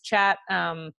this chat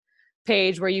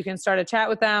page where you can start a chat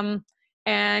with them.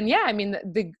 And yeah, I mean,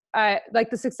 the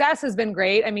success has been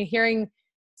great. I mean,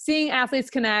 seeing athletes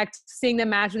connect, seeing them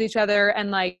match with each other,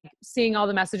 and like seeing all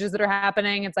the messages that are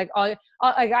happening. It's like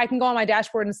I can go on my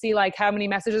dashboard and see like how many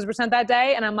messages were sent that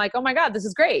day, and I'm like, oh my God, this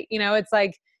is great. You know, it's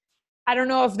like, I don't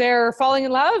know if they're falling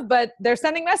in love, but they're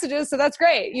sending messages, so that's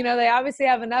great. You know, they obviously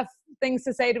have enough things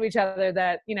to say to each other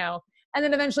that, you know. And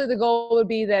then eventually the goal would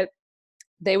be that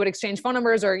they would exchange phone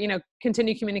numbers or, you know,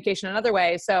 continue communication another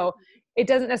way. So it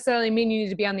doesn't necessarily mean you need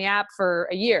to be on the app for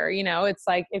a year. You know, it's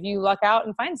like, if you luck out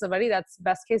and find somebody, that's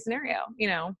best case scenario, you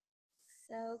know?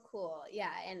 So cool.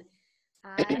 Yeah. And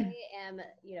I am,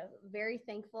 you know, very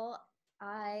thankful.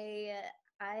 I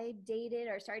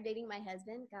started dating my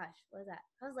husband. Gosh, what was that?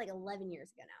 That was like 11 years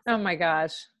ago now. So oh my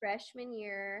gosh. Freshman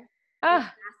year.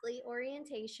 Athlete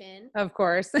orientation. Of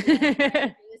course. It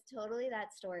was totally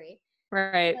that story.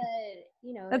 Right. But,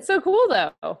 you know, that's so cool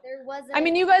though. I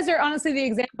mean, you guys are honestly the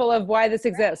example of why this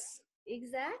exists.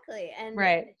 Exactly. And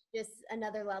right. It's just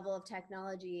another level of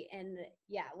technology. And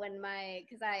yeah,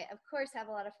 because I of course have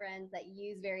a lot of friends that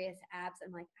use various apps.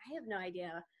 I'm like, I have no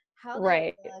idea how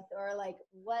they look or like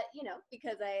what, you know,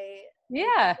 because I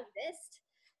exist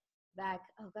back,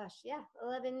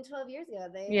 11, 12 years ago.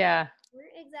 They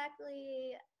weren't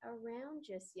exactly around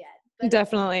just yet. But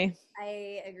definitely.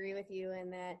 I agree with you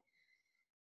in that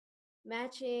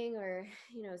matching or,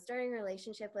 you know, starting a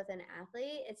relationship with an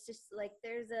athlete, it's just like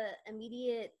there's a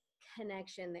immediate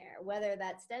connection there, whether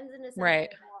that stems into something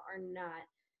or not,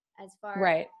 as far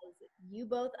as you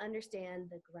both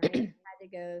understand the grind you had to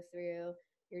go through.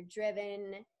 You're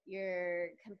driven, you're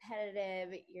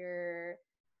competitive, you're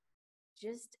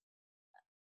just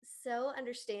so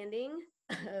understanding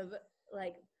of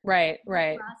like the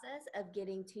process of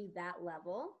getting to that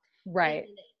level. Right.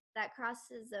 And that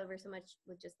crosses over so much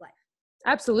with just life.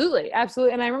 Absolutely.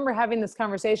 Absolutely. And I remember having this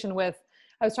conversation I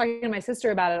was talking to my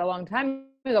sister about it a long time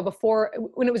ago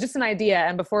when it was just an idea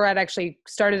and before I'd actually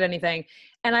started anything.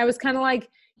 And I was kind of like,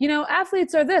 you know,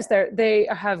 athletes are this, they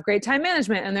have great time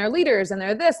management and they're leaders and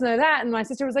they're this and they're that. And my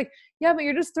sister was like, yeah, but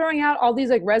you're just throwing out all these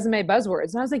like resume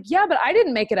buzzwords. And I was like, yeah, but I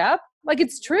didn't make it up. Like,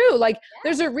 it's true. Like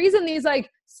there's a reason these like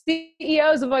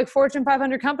CEOs of like Fortune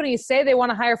 500 companies say they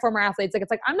want to hire former athletes. Like,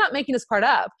 it's like, I'm not making this part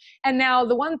up. And now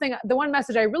the one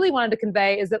message I really wanted to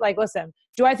convey is that like, listen,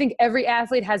 do I think every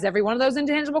athlete has every one of those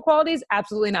intangible qualities?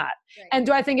 Absolutely not. Right. And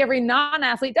do I think every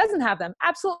non-athlete doesn't have them?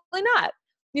 Absolutely not.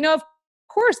 You know, of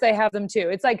course they have them too.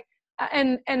 It's like,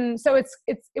 and so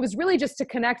it was really just to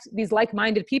connect these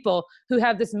like-minded people who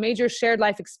have this major shared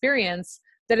life experience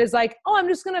that is like, oh, I'm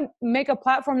just going to make a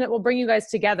platform that will bring you guys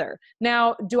together.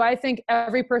 Now, do I think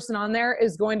every person on there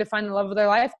is going to find the love of their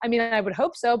life? I mean, I would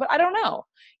hope so, but I don't know,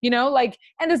 you know, like,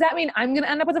 and does that mean I'm going to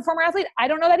end up with a former athlete? I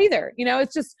don't know that either. You know,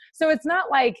 it's just, so it's not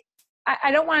like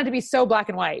I don't want it to be so black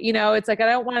and white. You know, it's like, I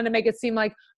don't want to make it seem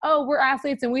like, oh, we're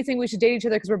athletes and we think we should date each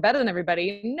other because we're better than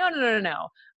everybody. No, no, no, no, no.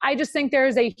 I just think there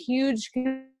is a huge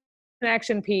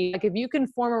connection piece. Like if you can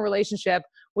form a relationship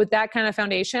with that kind of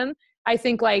foundation, I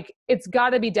think like it's got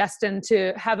to be destined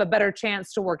to have a better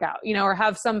chance to work out, you know, or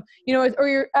have some, you know, or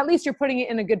you're at least you're putting it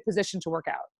in a good position to work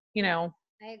out, you know.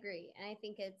 I agree, and I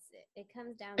think it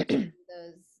comes down to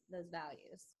those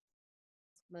values,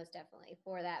 most definitely,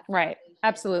 for that Right.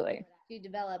 Absolutely. to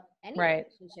develop any Right.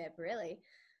 relationship, really.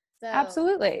 So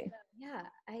Absolutely. yeah,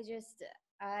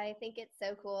 I think it's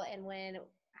so cool. And when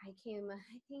I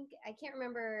can't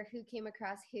remember who came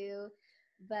across who,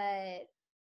 but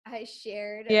I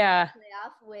shared a Yeah.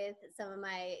 playoff with some of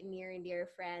my near and dear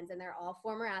friends, and they're all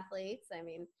former athletes. I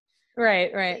mean, Right.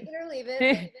 take Right. it or leave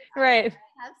it. Right.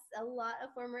 I have a lot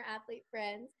of former athlete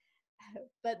friends,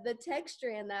 but the text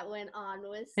strand that went on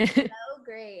was so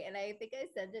great. And I think I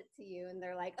sent it to you, and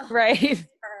they're like, "Oh, Right.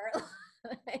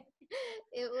 like,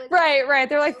 it was Right. Right.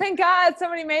 They're like, thank God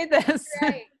somebody made this.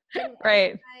 right." And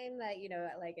Right. every time that, you know,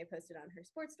 like I posted on her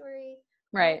sports story,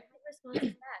 Right.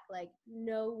 responses back like,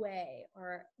 "No way,"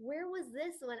 or "Where was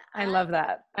this when I I love was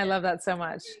that. I love that so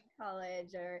much. in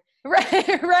college?" Or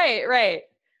Right. Right. Right.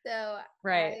 so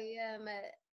Right. I am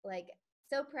like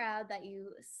so proud that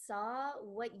you saw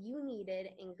what you needed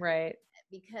and Right.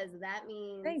 because that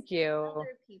means Thank you.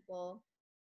 other people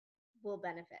will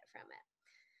benefit from it.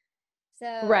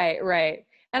 So Right. Right.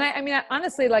 And I mean,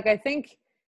 honestly, like, I think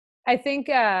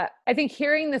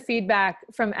hearing the feedback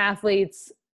from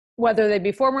athletes, whether they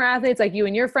be former athletes like you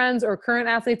and your friends or current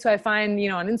athletes who I find, you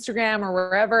know, on Instagram or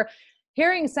wherever,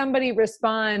 hearing somebody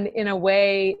respond in a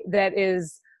way that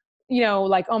is, you know,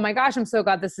 like, oh my gosh, I'm so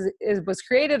glad this was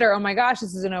created, or oh my gosh,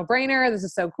 this is a no-brainer, this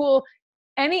is so cool.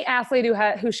 Any athlete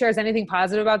who shares anything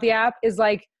positive about the app is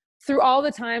like, through all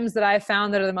the times that I've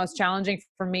found that are the most challenging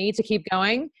for me to keep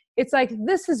going, it's like,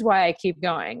 this is why I keep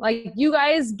going. Like, you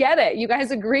guys get it. You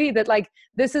guys agree that like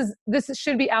this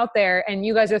should be out there, and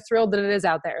you guys are thrilled that it is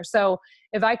out there. So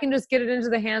if I can just get it into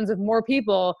the hands of more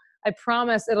people, I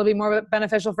promise it'll be more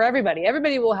beneficial for everybody.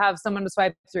 Everybody will have someone to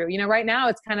swipe through. You know, right now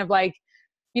it's kind of like,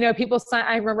 you know, people sign.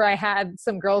 I remember I had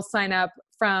some girls sign up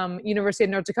from University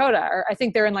of North Dakota, or I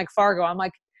think they're in like Fargo. I'm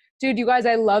like, dude, you guys,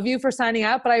 I love you for signing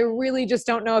up, but I really just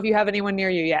don't know if you have anyone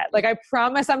near you yet. Like, I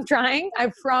promise I'm trying.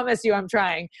 I promise you I'm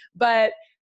trying, but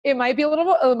it might be a little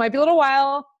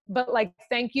while, but like,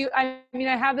 thank you. I mean,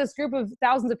 I have this group of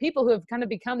thousands of people who have kind of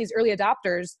become these early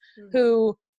adopters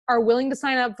who are willing to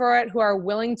sign up for it, who are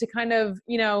willing to kind of,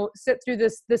 you know, sit through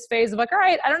this phase of like, all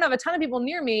right, I don't have a ton of people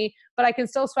near me, but I can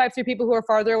still swipe through people who are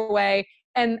farther away.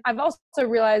 And I've also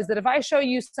realized that if I show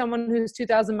you someone who's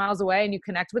 2,000 miles away and you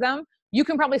connect with them, you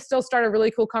can probably still start a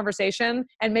really cool conversation.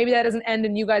 And maybe that doesn't end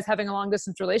in you guys having a long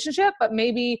distance relationship, but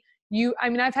maybe I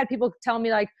mean, I've had people tell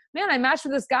me like, man, I matched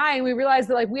with this guy and we realized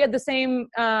that like we had the same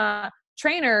athletic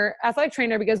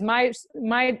trainer, because my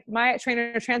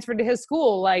trainer transferred to his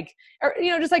school, like, or, you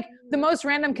know, just like the most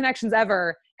random connections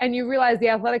ever. And you realize the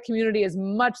athletic community is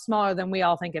much smaller than we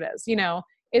all think it is. You know,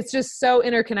 it's just so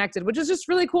interconnected, which is just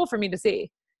really cool for me to see,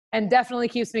 and definitely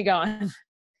keeps me going.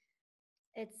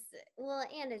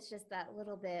 And it's just that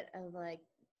little bit of like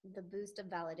the boost of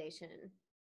validation.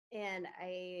 And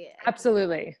I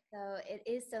Absolutely. so it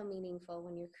is so meaningful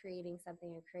when you're creating something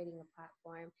or creating a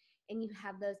platform, and you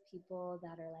have those people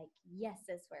that are like, yes,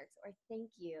 this works, or thank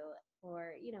you,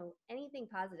 or, you know, anything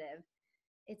positive.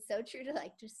 It's so true to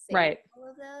like just say Right. all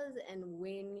of those. And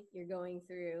when you're going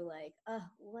through like, oh,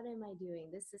 what am I doing?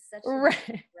 This is such Right.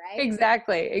 right?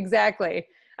 Exactly.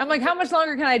 I'm like, how much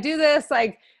longer can I do this?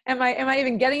 Like, am I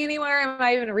even getting anywhere? Am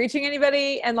I even reaching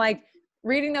anybody? And like,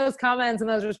 reading those comments and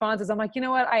those responses, I'm like, you know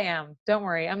what? I am. Don't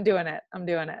worry. I'm doing it.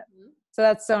 Mm-hmm. So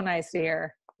that's so nice to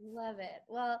hear. Love it.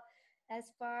 Well, as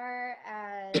far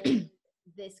as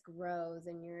this grows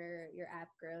and your app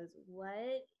grows, what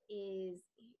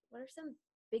are some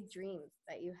big dreams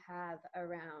that you have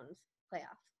around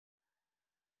playoff?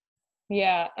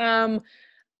 Yeah.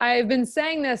 I've been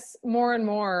saying this more and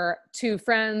more to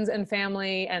friends and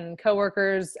family and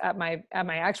coworkers at my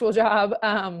actual job,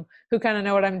 who kind of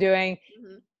know what I'm doing.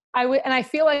 Mm-hmm. And I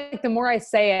feel like the more I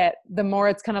say it, the more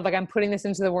it's kind of like I'm putting this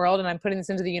into the world and I'm putting this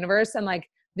into the universe, and like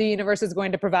the universe is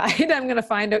going to provide. I'm going to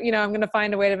find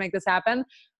a way to make this happen.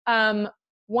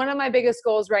 One of my biggest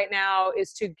goals right now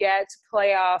is to get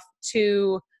playoff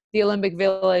to the Olympic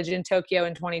Village in Tokyo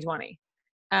in 2020.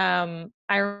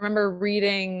 I remember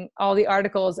reading all the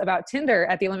articles about Tinder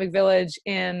at the Olympic Village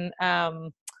in,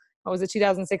 what was it,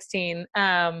 2016.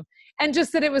 And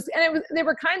just that they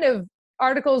were kind of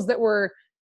articles that were,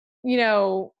 you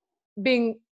know,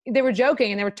 being they were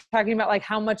joking and they were talking about like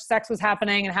how much sex was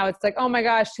happening and how it's like, oh my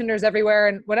gosh, Tinder's everywhere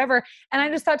and whatever. And I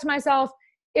just thought to myself,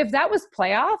 if that was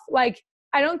playoff, like,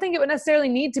 I don't think it would necessarily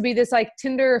need to be this like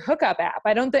Tinder hookup app.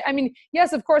 I mean,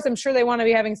 yes, of course, I'm sure they want to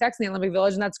be having sex in the Olympic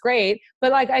Village and that's great.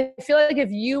 But like, I feel like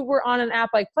if you were on an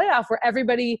app like Playoff where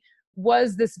everybody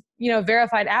was this,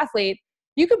 verified athlete,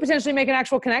 you could potentially make an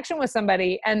actual connection with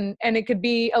somebody and it could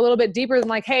be a little bit deeper than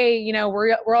like, hey,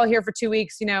 we're all here for 2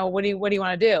 weeks, what do you want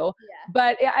to do? Yeah.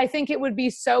 But I think it would be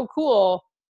so cool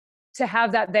to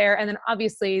have that there. And then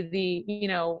obviously the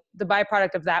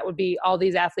byproduct of that would be all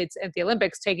these athletes at the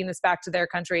Olympics taking this back to their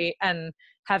country and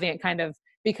having it kind of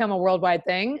become a worldwide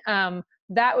thing.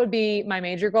 That would be my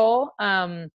major goal.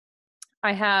 I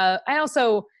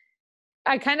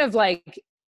kind of like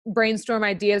brainstorm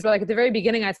ideas, but like at the very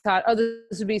beginning I thought, oh,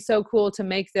 this would be so cool to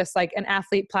make this like an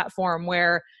athlete platform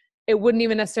where it wouldn't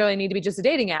even necessarily need to be just a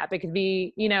dating app. It could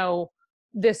be,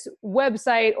 this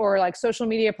website or like social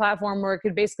media platform where it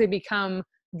could basically become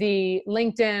the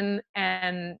LinkedIn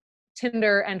and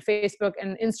Tinder and Facebook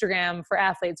and Instagram for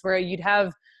athletes, where you'd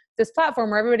have this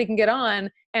platform where everybody can get on.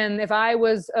 And if I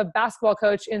was a basketball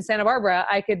coach in Santa Barbara,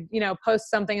 I could, post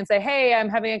something and say, hey, I'm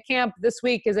having a camp this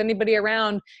week. Is anybody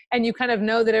around? And you kind of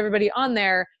know that everybody on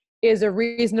there is a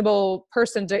reasonable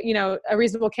person to, a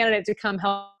reasonable candidate to come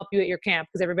help you at your camp,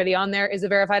 because everybody on there is a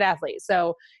verified athlete.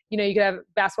 So, you could have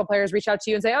basketball players reach out to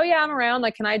you and say, oh yeah, I'm around.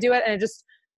 Like, can I do it? And it just,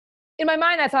 in my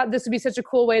mind, I thought this would be such a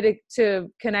cool way to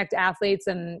connect athletes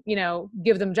and,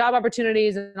 give them job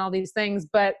opportunities and all these things.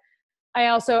 But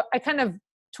I kind of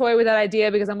toy with that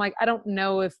idea because I'm like, I don't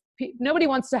know if nobody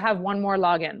wants to have one more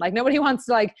login. Like nobody wants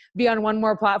to like be on one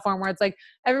more platform where it's like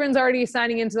everyone's already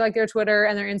signing into like their Twitter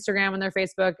and their Instagram and their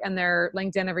Facebook and their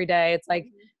LinkedIn every day. It's like,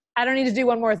 I don't need to do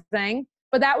one more thing.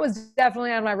 But that was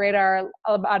definitely on my radar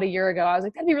about a year ago. I was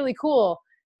like, that'd be really cool.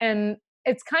 And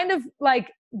it's kind of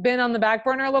like been on the back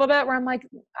burner a little bit where I'm like,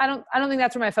 I don't think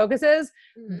that's where my focus is,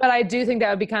 but I do think that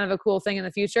would be kind of a cool thing in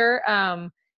the future.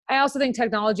 I also think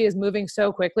technology is moving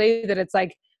so quickly that it's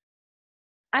like,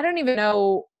 I don't even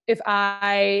know if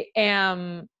I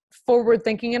am forward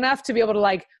thinking enough to be able to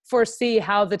like foresee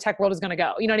how the tech world is going to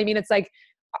go. You know what I mean? It's like,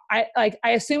 I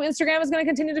assume Instagram is going to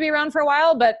continue to be around for a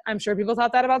while, but I'm sure people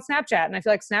thought that about Snapchat. And I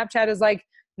feel like Snapchat is like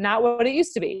not what it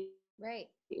used to be. Right.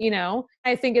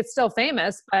 I think it's still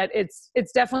famous, but it's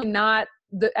definitely not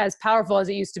as powerful as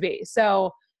it used to be.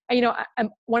 So, I'm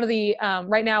one of the,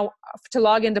 right now to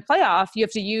log into Playoff, you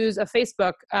have to use a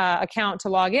Facebook account to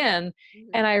log in. Mm-hmm.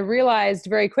 And I realized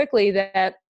very quickly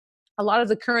that a lot of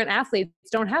the current athletes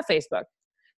don't have Facebook.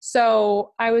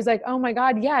 So I was like, oh my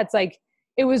God, yeah, it's like,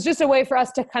 it was just a way for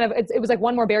us to kind of, it was like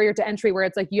one more barrier to entry where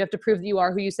it's like, you have to prove that you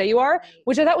are who you say you are, right.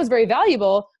 Which I thought was very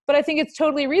valuable, but I think it's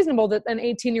totally reasonable that an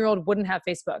 18-year-old wouldn't have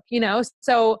Facebook,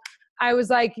 So I was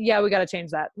like, yeah, we got to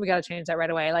change that. We got to change that right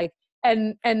away. Like,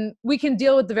 and we can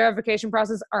deal with the verification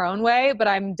process our own way, but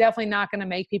I'm definitely not going to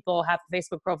make people have a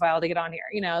Facebook profile to get on here.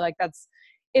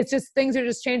 It's just, things are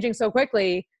just changing so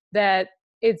quickly that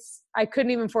I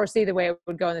couldn't even foresee the way it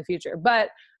would go in the future. But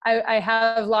I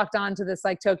have locked on to this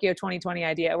like Tokyo 2020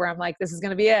 idea where I'm like, this is going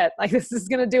to be it. Like, this is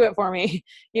going to do it for me,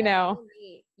 Yeah.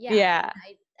 Yeah.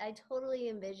 I totally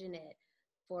envision it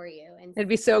for you. And it'd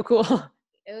be so cool.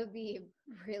 It would be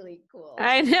really cool.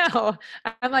 I know.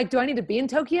 I'm like, do I need to be in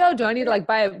Tokyo? Do I need to like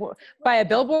buy a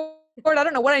billboard? I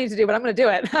don't know what I need to do, but I'm going to do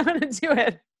it. I'm going to do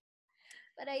it.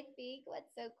 But I think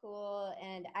what's so cool,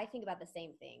 and I think about the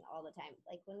same thing all the time.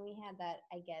 Like when we had that,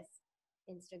 I guess,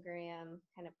 Instagram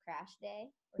kind of crash day.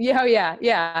 Yeah.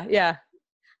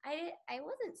 I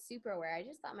wasn't super aware. I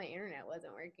just thought my internet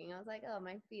wasn't working. I was like, oh,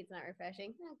 my feed's not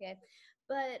refreshing. Okay.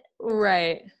 But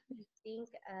right. Think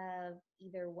of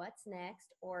either what's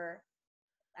next, or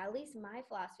at least my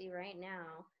philosophy right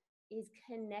now is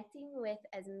connecting with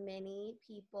as many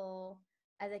people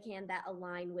as I can that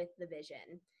align with the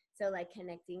vision. So like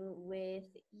connecting with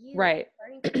you, right.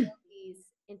 Starting to build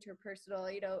these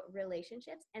interpersonal,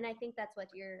 relationships. And I think that's what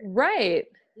you're right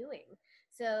doing.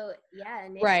 So yeah,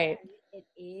 initially right. It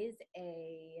is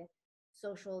a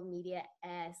social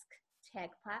media-esque tech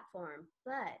platform,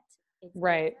 but it's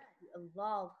right. going to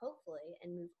evolve hopefully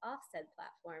and move off said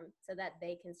platform so that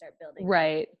they can start building.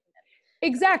 Right.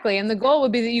 Exactly. And the goal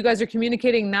would be that you guys are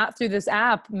communicating not through this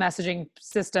app messaging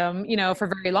system, for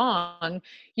very long,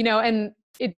 and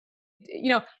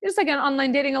it's like an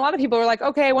online dating. A lot of people are like,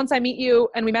 okay, once I meet you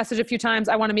and we message a few times,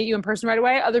 I want to meet you in person right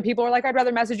away. Other people are like, I'd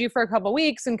rather message you for a couple of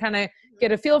weeks and kind of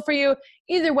get a feel for you.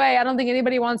 Either way, I don't think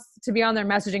anybody wants to be on their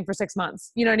messaging for 6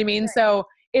 months. You know what I mean? Right. So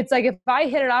it's like, if I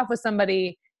hit it off with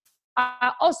somebody,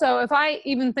 Also, if I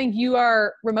even think you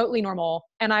are remotely normal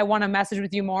and I want to message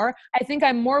with you more, I think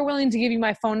I'm more willing to give you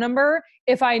my phone number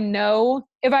if I know,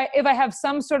 if I have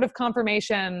some sort of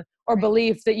confirmation or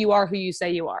belief that you are who you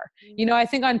say you are. You know, I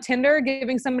think on Tinder,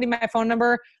 giving somebody my phone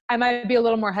number, I might be a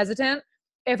little more hesitant.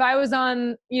 If I was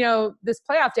on, you know, this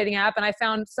playoff dating app and I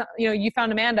found, you know, you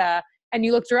found Amanda and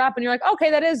you looked her up and you're like, okay,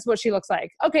 that is what she looks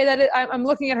like. Okay, I'm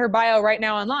looking at her bio right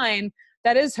now online.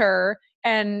 That is her.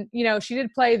 And, you know, she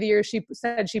did play the year she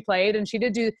said she played, and she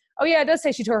did do, oh yeah, it does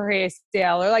say she tore her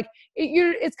ACL, or like,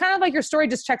 it's kind of like your story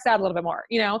just checks out a little bit more,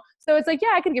 you know? So it's like, yeah,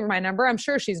 I could give her my number. I'm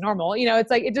sure she's normal. You know,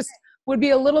 it's like, it just would be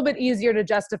a little bit easier to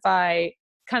justify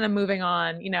kind of moving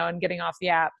on, you know, and getting off the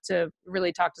app to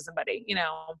really talk to somebody, you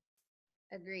know?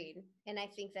 Agreed. And I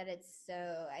think that it's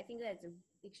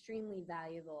extremely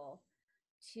valuable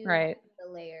to Right. have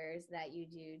the layers that you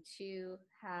do, to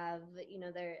have, you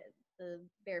know, the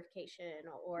verification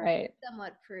or Right.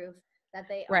 somewhat proof that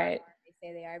they are Right. what they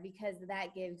say they are, because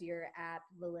that gives your app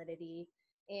validity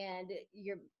and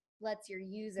lets your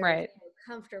users Right. feel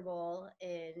comfortable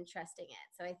in trusting it.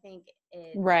 So I think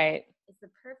Right. it's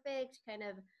the perfect kind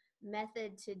of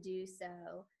method to do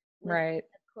so, with, Right.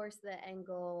 of course, the end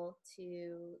goal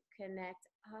to connect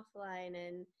offline,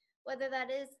 and whether that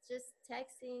is just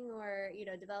texting or, you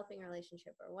know, developing a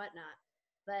relationship or whatnot.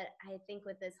 But I think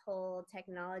with this whole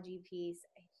technology piece,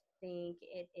 I think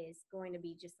it is going to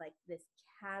be just like this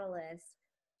catalyst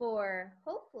for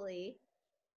hopefully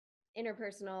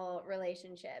interpersonal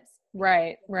relationships.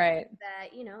 Right. Right.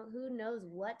 That, you know, who knows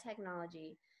what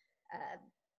technology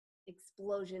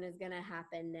explosion is going to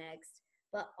happen next,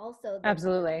 but also the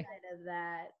Absolutely. side of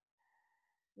that,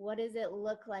 what does it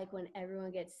look like when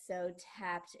everyone gets so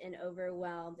tapped and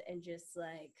overwhelmed and just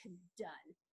like done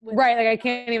with Right. Like I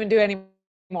can't even do any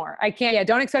more. I can't. Yeah.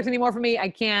 Don't expect any more from me. I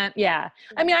can't. Yeah.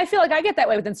 I mean, I feel like I get that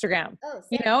way with Instagram,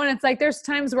 you same. know, and it's like, there's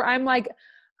times where I'm like,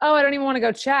 oh, I don't even want to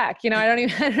go check. You know, I don't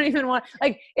even want,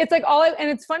 like, it's like and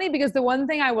it's funny because the one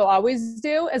thing I will always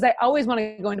do is I always want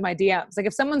to go into my DMs. Like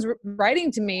if someone's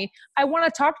writing to me, I want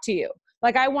to talk to you.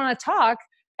 Like I want to talk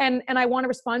and I want to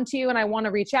respond to you and I want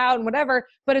to reach out and whatever,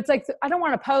 but it's like, I don't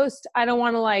want to post. I don't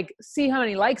want to like see how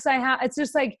many likes I have. It's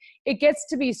just like, it gets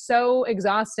to be so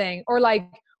exhausting,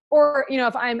 or, you know,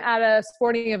 if I'm at a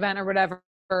sporting event or whatever,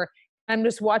 I'm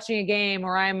just watching a game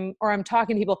or I'm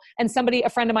talking to people and a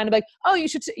friend of mine will be like, oh, you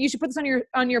should put this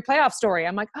on your playoff story.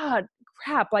 I'm like, oh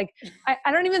crap. Like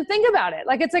I don't even think about it.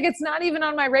 Like, it's not even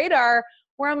on my radar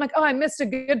where I'm like, oh, I missed a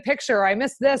good picture or I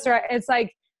missed this, or it's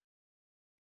like,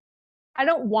 I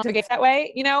don't want to get that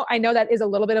way. You know, I know that is a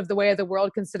little bit of the way of the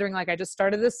world, considering like I just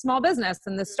started this small business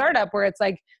and this startup where it's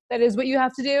like, that is what you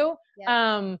have to do.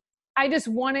 Yeah. I just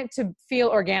want it to feel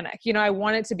organic. You know, I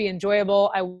want it to be enjoyable.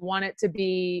 I want it to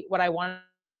be what I want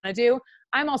to do.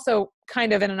 I'm also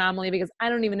kind of an anomaly because I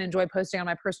don't even enjoy posting on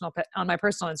my personal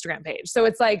Instagram page. So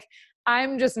it's like,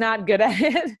 I'm just not good at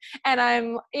it. And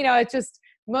I'm, you know, it's just,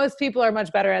 most people are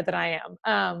much better at it than I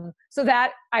am. So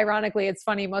that, ironically, it's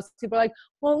funny. Most people are like,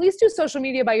 well, at least do social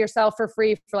media by yourself for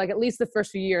free for like at least the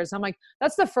first few years. I'm like,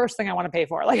 that's the first thing I want to pay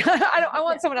for. Like, I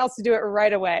want someone else to do it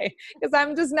right away because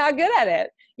I'm just not good at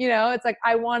it. You know, it's like,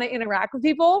 I want to interact with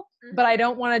people, but I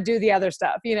don't want to do the other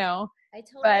stuff, you know? I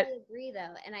totally agree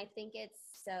though. And I think it's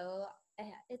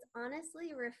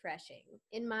honestly refreshing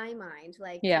in my mind.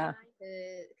 Like, yeah,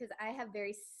 because I have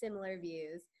very similar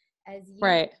views as you.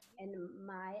 Right. And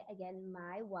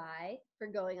my why for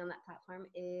going on that platform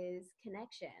is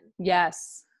connection.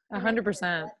 Yes.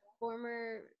 100%.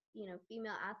 Former, you know,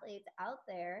 female athletes out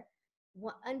there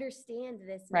understand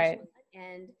this mission. Right.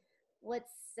 And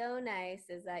what's so nice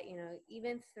is that, you know,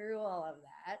 even through all of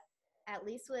that, at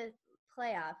least with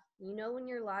playoff, you know, when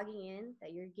you're logging in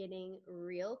that you're getting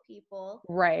real people,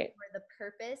 right, for the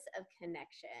purpose of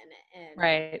connection and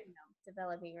right, you know,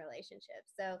 developing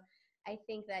relationships. So I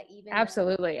think that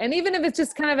absolutely. And even if it's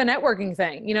just kind of a networking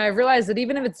thing, you know, I've realized that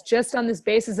even if it's just on this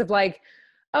basis of like,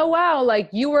 oh, wow, like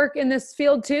you work in this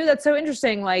field too. That's so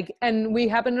interesting. Like, and we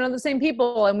happen to know the same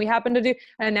people and we happen to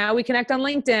and now we connect on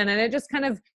LinkedIn, and it just kind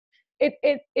of,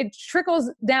 it trickles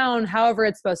down however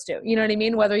it's supposed to, you know what I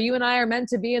mean? Whether you and I are meant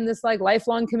to be in this like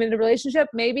lifelong committed relationship,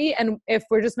 maybe. And if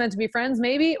we're just meant to be friends,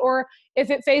 maybe, or if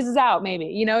it phases out, maybe,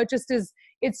 you know, it just is,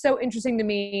 it's so interesting to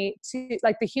me to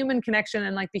like the human connection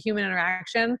and like the human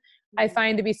interaction. I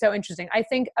find to be so interesting. I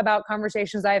think about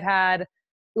conversations I've had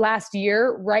last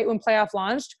year, right when playoff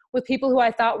launched, with people who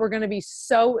I thought were going to be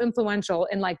so influential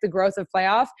in like the growth of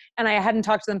playoff. And I hadn't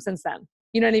talked to them since then.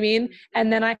 You know what I mean?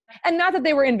 And then not that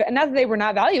they were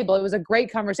not valuable. It was a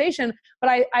great conversation, but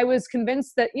I was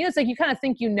convinced that, you know, it's like, you kind of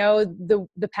think, you know,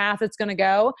 the path it's going to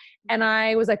go. And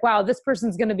I was like, wow, this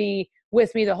person's going to be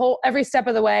with me every step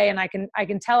of the way. And I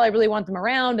can tell I really want them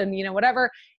around and, you know, whatever.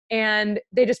 And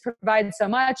they just provide so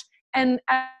much. And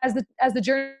as the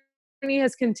journey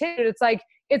has continued, it's like,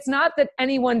 it's not that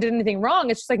anyone did anything wrong.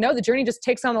 It's just like, no, the journey just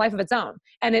takes on a life of its own.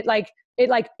 And it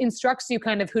instructs you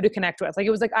kind of who to connect with. Like, it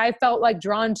was like, I felt like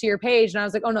drawn to your page and I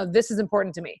was like, oh no, this is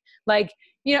important to me. Like,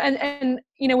 you know, and,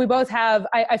 you know, we both have,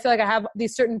 I feel like I have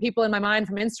these certain people in my mind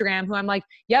from Instagram who I'm like,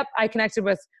 yep, I connected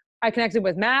with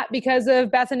Matt because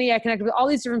of Bethany. I connected with all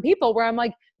these different people where I'm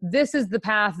like, this is the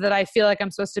path that I feel like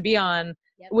I'm supposed to be on.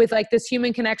 Yep. With like this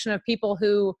human connection of people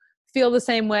who feel the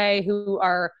same way, who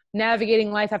are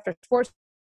navigating life after sports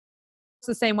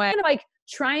the same way, kind of like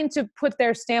trying to put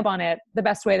their stamp on it the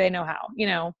best way they know how, you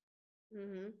know?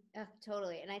 Mm-hmm. Oh,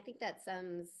 totally. And I think that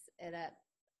sums it up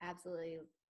absolutely,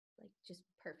 like, just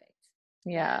perfect.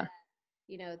 Yeah.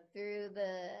 You know, through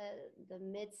the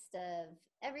midst of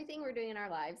everything we're doing in our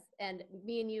lives, and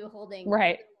me and you holding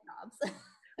right jobs.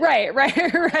 right.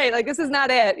 Like, this is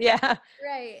not it. Yeah.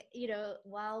 Right. You know,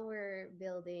 while we're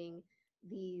building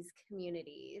these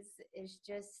communities, it's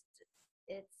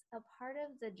a part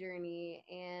of the journey,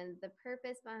 and the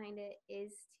purpose behind it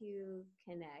is to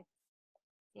connect.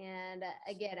 And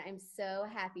again, I'm so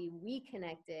happy we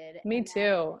connected. Me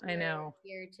too. I know.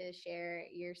 Here to share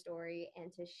your story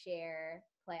and to share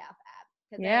Playoff App.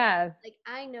 Yeah.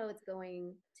 I know it's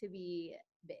going to be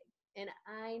big, and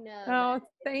I know. Oh,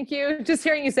 thank you. Just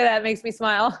hearing you say that makes me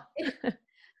smile.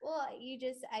 Well,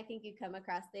 I think you come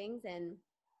across things, and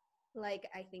like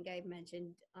I think I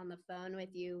mentioned on the phone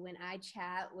with you, when I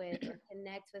chat with or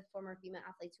connect with former female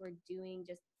athletes who are doing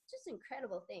just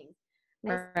incredible things.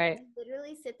 Right. I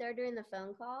literally sit there during the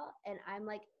phone call and I'm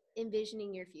like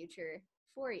envisioning your future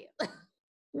for you.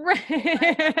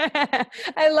 Right.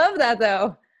 I love that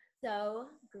though. So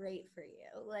great for you.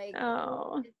 Like,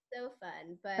 oh, it's so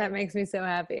fun. But that makes me so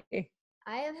happy.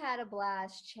 I have had a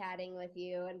blast chatting with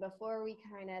you. And before we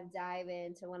kind of dive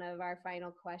into one of our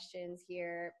final questions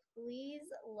here, please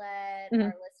let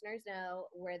our listeners know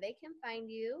where they can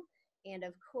find you, and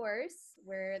of course,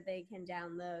 where they can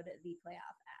download the Playoff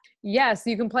app. Yes,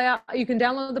 you can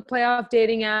download the Playoff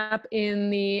Dating app in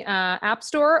the App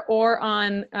Store or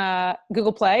on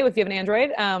Google Play if you have an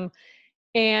Android.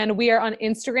 And we are on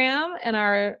Instagram, and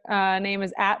our name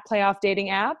is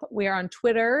 @PlayoffDatingApp. We are on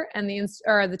Twitter, and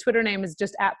the Twitter name is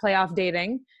just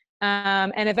 @PlayoffDating.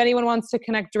 And if anyone wants to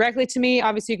connect directly to me,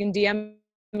 obviously you can DM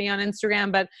me on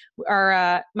Instagram, but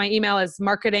my email is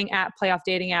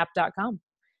marketing@playoffdatingapp.com.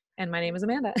 And my name is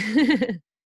Amanda.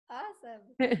 Awesome.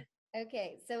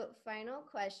 Okay, so final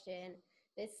question.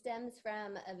 This stems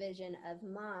from a vision of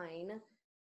mine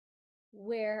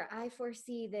where I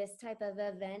foresee this type of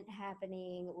event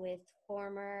happening with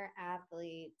former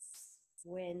athletes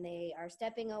when they are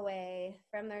stepping away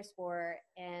from their sport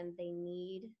and they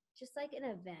need just like an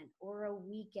event or a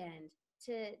weekend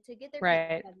to get their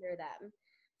feet under them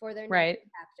for their next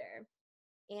chapter.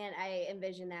 And I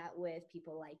envision that with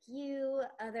people like you,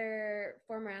 other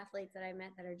former athletes that I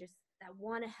met that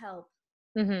want to help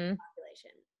the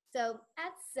population. So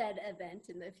at said event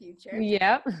in the future,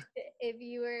 if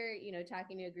you were,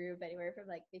 talking to a group anywhere from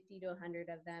like 50 to 100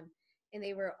 of them, and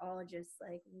they were all just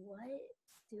like, what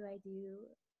do I do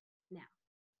now?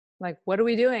 Like, what are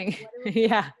we doing?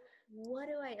 Yeah. What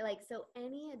do I like? So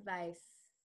any advice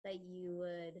that you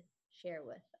would share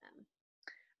with them?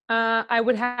 I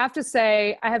would have to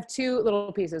say I have two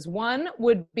little pieces. One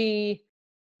would be,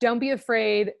 don't be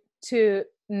afraid to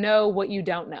know what you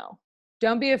don't know.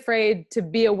 Don't be afraid to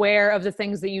be aware of the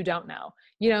things that you don't know.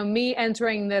 Me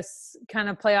entering this kind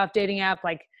of Playoff Dating app,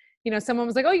 like, someone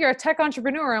was like, oh, you're a tech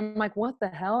entrepreneur. I'm like, what the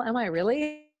hell? Am I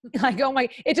really? Like, oh my,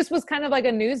 it just was kind of like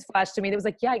a news flash to me. It was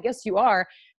like, yeah, I guess you are.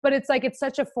 But it's like, it's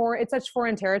such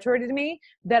foreign territory to me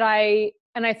that I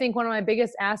think one of my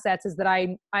biggest assets is that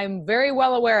I'm very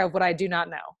well aware of what I do not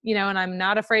know, and I'm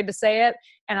not afraid to say it.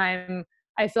 And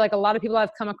I feel like a lot of people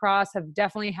I've come across have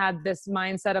definitely had this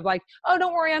mindset of like, oh,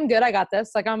 don't worry, I'm good. I got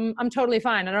this. Like, I'm totally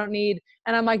fine. I don't need,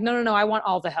 and I'm like, no, I want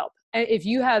all the help. And if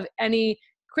you have any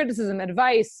criticism,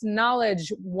 advice,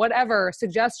 knowledge, whatever,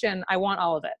 suggestion, I want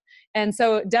all of it. And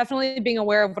so definitely being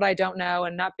aware of what I don't know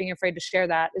and not being afraid to share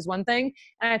that is one thing.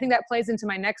 And I think that plays into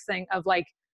my next thing of like,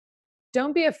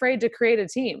 don't be afraid to create a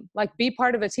team, like be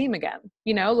part of a team again.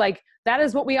 Like that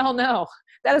is what we all know.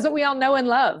 That is what we all know and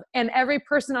love. And every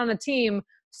person on a team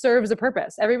serves a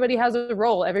purpose. Everybody has a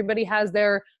role. Everybody has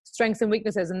their strengths and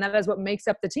weaknesses. And that is what makes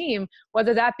up the team,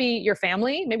 whether that be your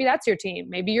family, maybe that's your team.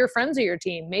 Maybe your friends are your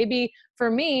team. Maybe for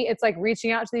me, it's like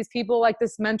reaching out to these people like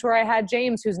this mentor I had,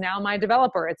 James, who's now my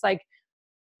developer. It's like,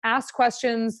 ask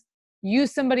questions,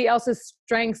 use somebody else's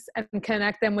strengths and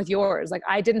connect them with yours. Like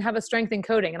I didn't have a strength in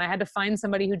coding and I had to find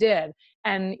somebody who did.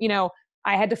 And,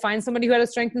 I had to find somebody who had a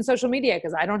strength in social media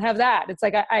because I don't have that. It's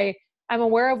like I'm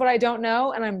aware of what I don't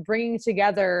know, and I'm bringing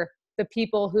together the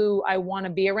people who I want to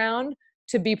be around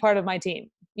to be part of my team,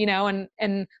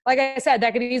 and like I said,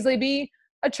 that could easily be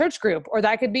a church group, or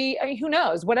that could be, who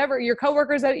knows, whatever, your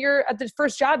coworkers at the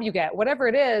first job you get, whatever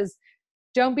it is.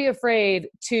 Don't be afraid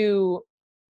to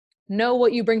know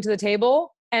what you bring to the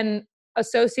table and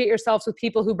associate yourselves with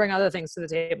people who bring other things to the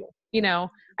table.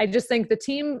 I just think the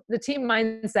team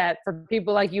mindset for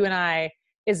people like you and I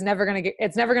is never going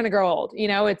to grow old.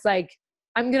 It's like,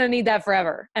 I'm going to need that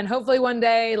forever. And hopefully one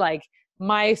day, like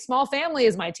my small family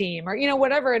is my team, or,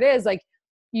 whatever it is, like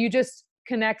you just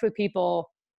connect with people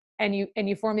and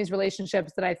you form these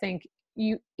relationships that I think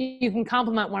you can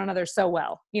complement one another so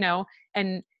well,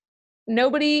 and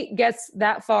nobody gets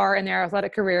that far in their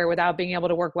athletic career without being able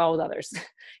to work well with others.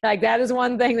 Like that is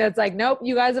one thing that's like, nope,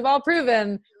 you guys have all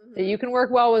proven that you can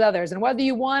work well with others. And whether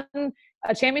you won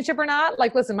a championship or not,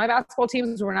 like, listen, my basketball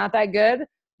teams were not that good,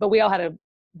 but we all had a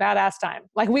badass time.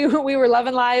 Like we were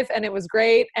loving life and it was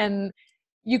great. And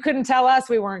you couldn't tell us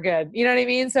we weren't good. You know what I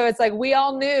mean? So it's like, we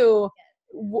all knew,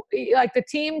 like the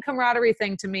team camaraderie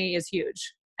thing to me is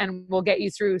huge and will get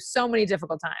you through so many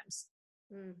difficult times.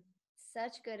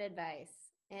 Such good advice.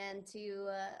 And to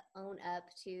own up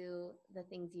to the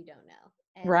things you don't know.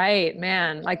 And right,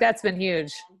 man. Like that's been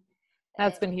huge.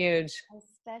 That's been huge.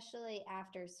 Especially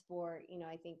after sport,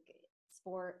 I think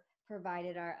sport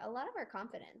provided a lot of our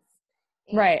confidence.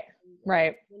 And,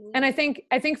 right. And I think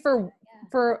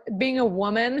for being a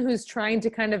woman who's trying to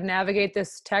kind of navigate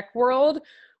this tech world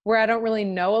where I don't really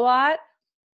know a lot,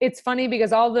 it's funny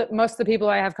because most of the people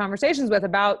I have conversations with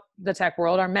about the tech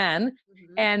world are men,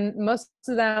 and most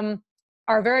of them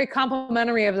are very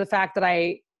complimentary of the fact that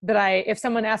I, if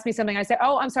someone asks me something, I say,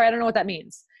 oh, I'm sorry, I don't know what that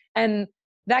means. And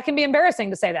that can be embarrassing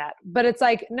to say that, but it's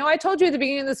like, no, I told you at the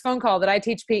beginning of this phone call that I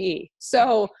teach PE.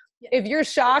 So if you're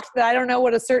shocked that I don't know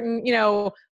what a certain,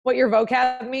 what your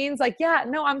vocab means, like, yeah,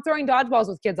 no, I'm throwing dodgeballs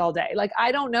with kids all day. Like,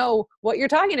 I don't know what you're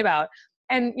talking about.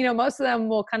 And, most of them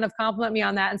will kind of compliment me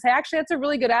on that and say, actually, that's a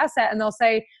really good asset. And they'll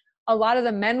say a lot of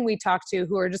the men we talk to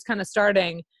who are just kind of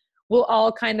starting will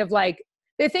all kind of like,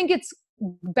 they think it's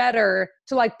better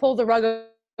to like pull the rug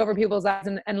over people's eyes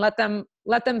and let them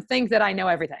think that I know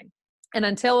everything. And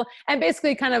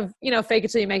basically kind of, fake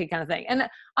it till you make it kind of thing. And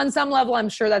on some level, I'm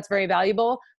sure that's very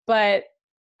valuable, but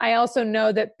I also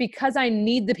know that because I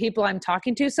need the people I'm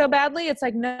talking to so badly, it's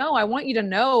like, no, I want you to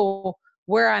know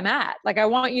where I'm at. Like, I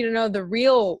want you to know the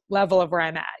real level of where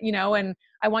I'm at, and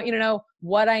I want you to know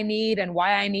what I need and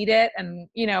why I need it and,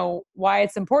 why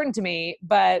it's important to me.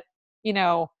 But,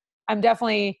 I'm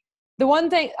definitely the one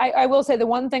thing I will say, the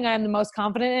one thing I'm the most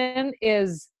confident in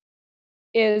is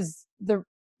the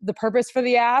purpose for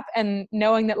the app, and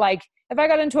knowing that, like, if I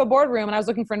got into a boardroom and I was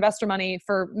looking for investor money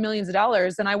for millions of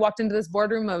dollars and I walked into this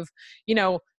boardroom of,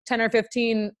 10 or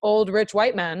 15 old rich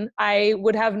white men, I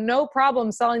would have no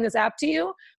problem selling this app to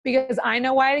you because I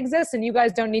know why it exists and you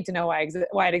guys don't need to know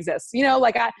why it exists.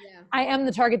 I am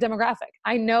the target demographic.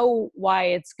 I know why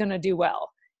it's going to do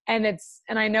well. And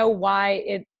I know why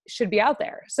it should be out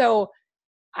there. So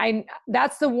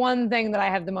that's the one thing that I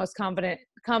have the most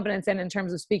confidence in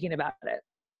terms of speaking about it,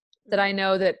 that I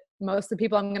know that most of the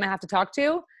people I'm going to have to talk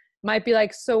to might be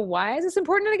like, so why is this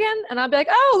important again? And I'll be like,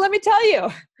 oh, let me tell you,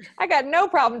 I got no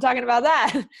problem talking about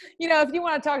that. If you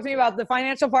want to talk to me about the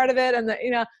financial part of it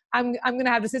and I'm going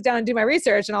to have to sit down and do my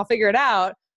research and I'll figure it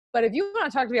out. But if you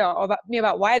want to talk to me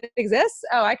about why it exists,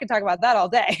 oh, I could talk about that all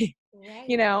day,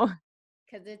 right.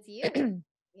 Because it's you.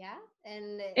 Yeah.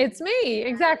 And it's me.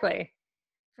 Exactly.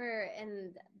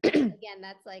 And again,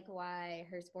 that's like why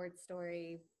Her Sports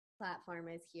Story platform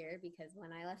is here, because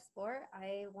when I left sport,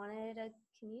 I wanted a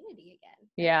community again.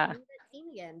 Yeah. A team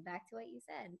again, back to what you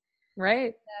said.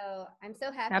 Right. So I'm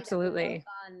so happy Absolutely. that we're both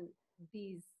on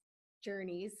these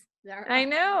journeys. I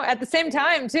know. At the same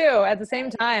time too. At the same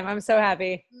time. I'm so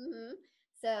happy. Mm-hmm.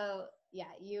 So yeah,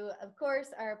 you of course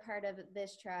are a part of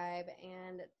this tribe,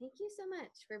 and thank you so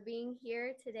much for being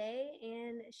here today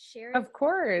and sharing. Of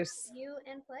course. You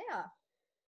and Playoff.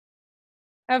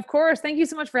 Of course. Thank you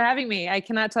so much for having me. I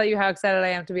cannot tell you how excited I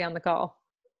am to be on the call.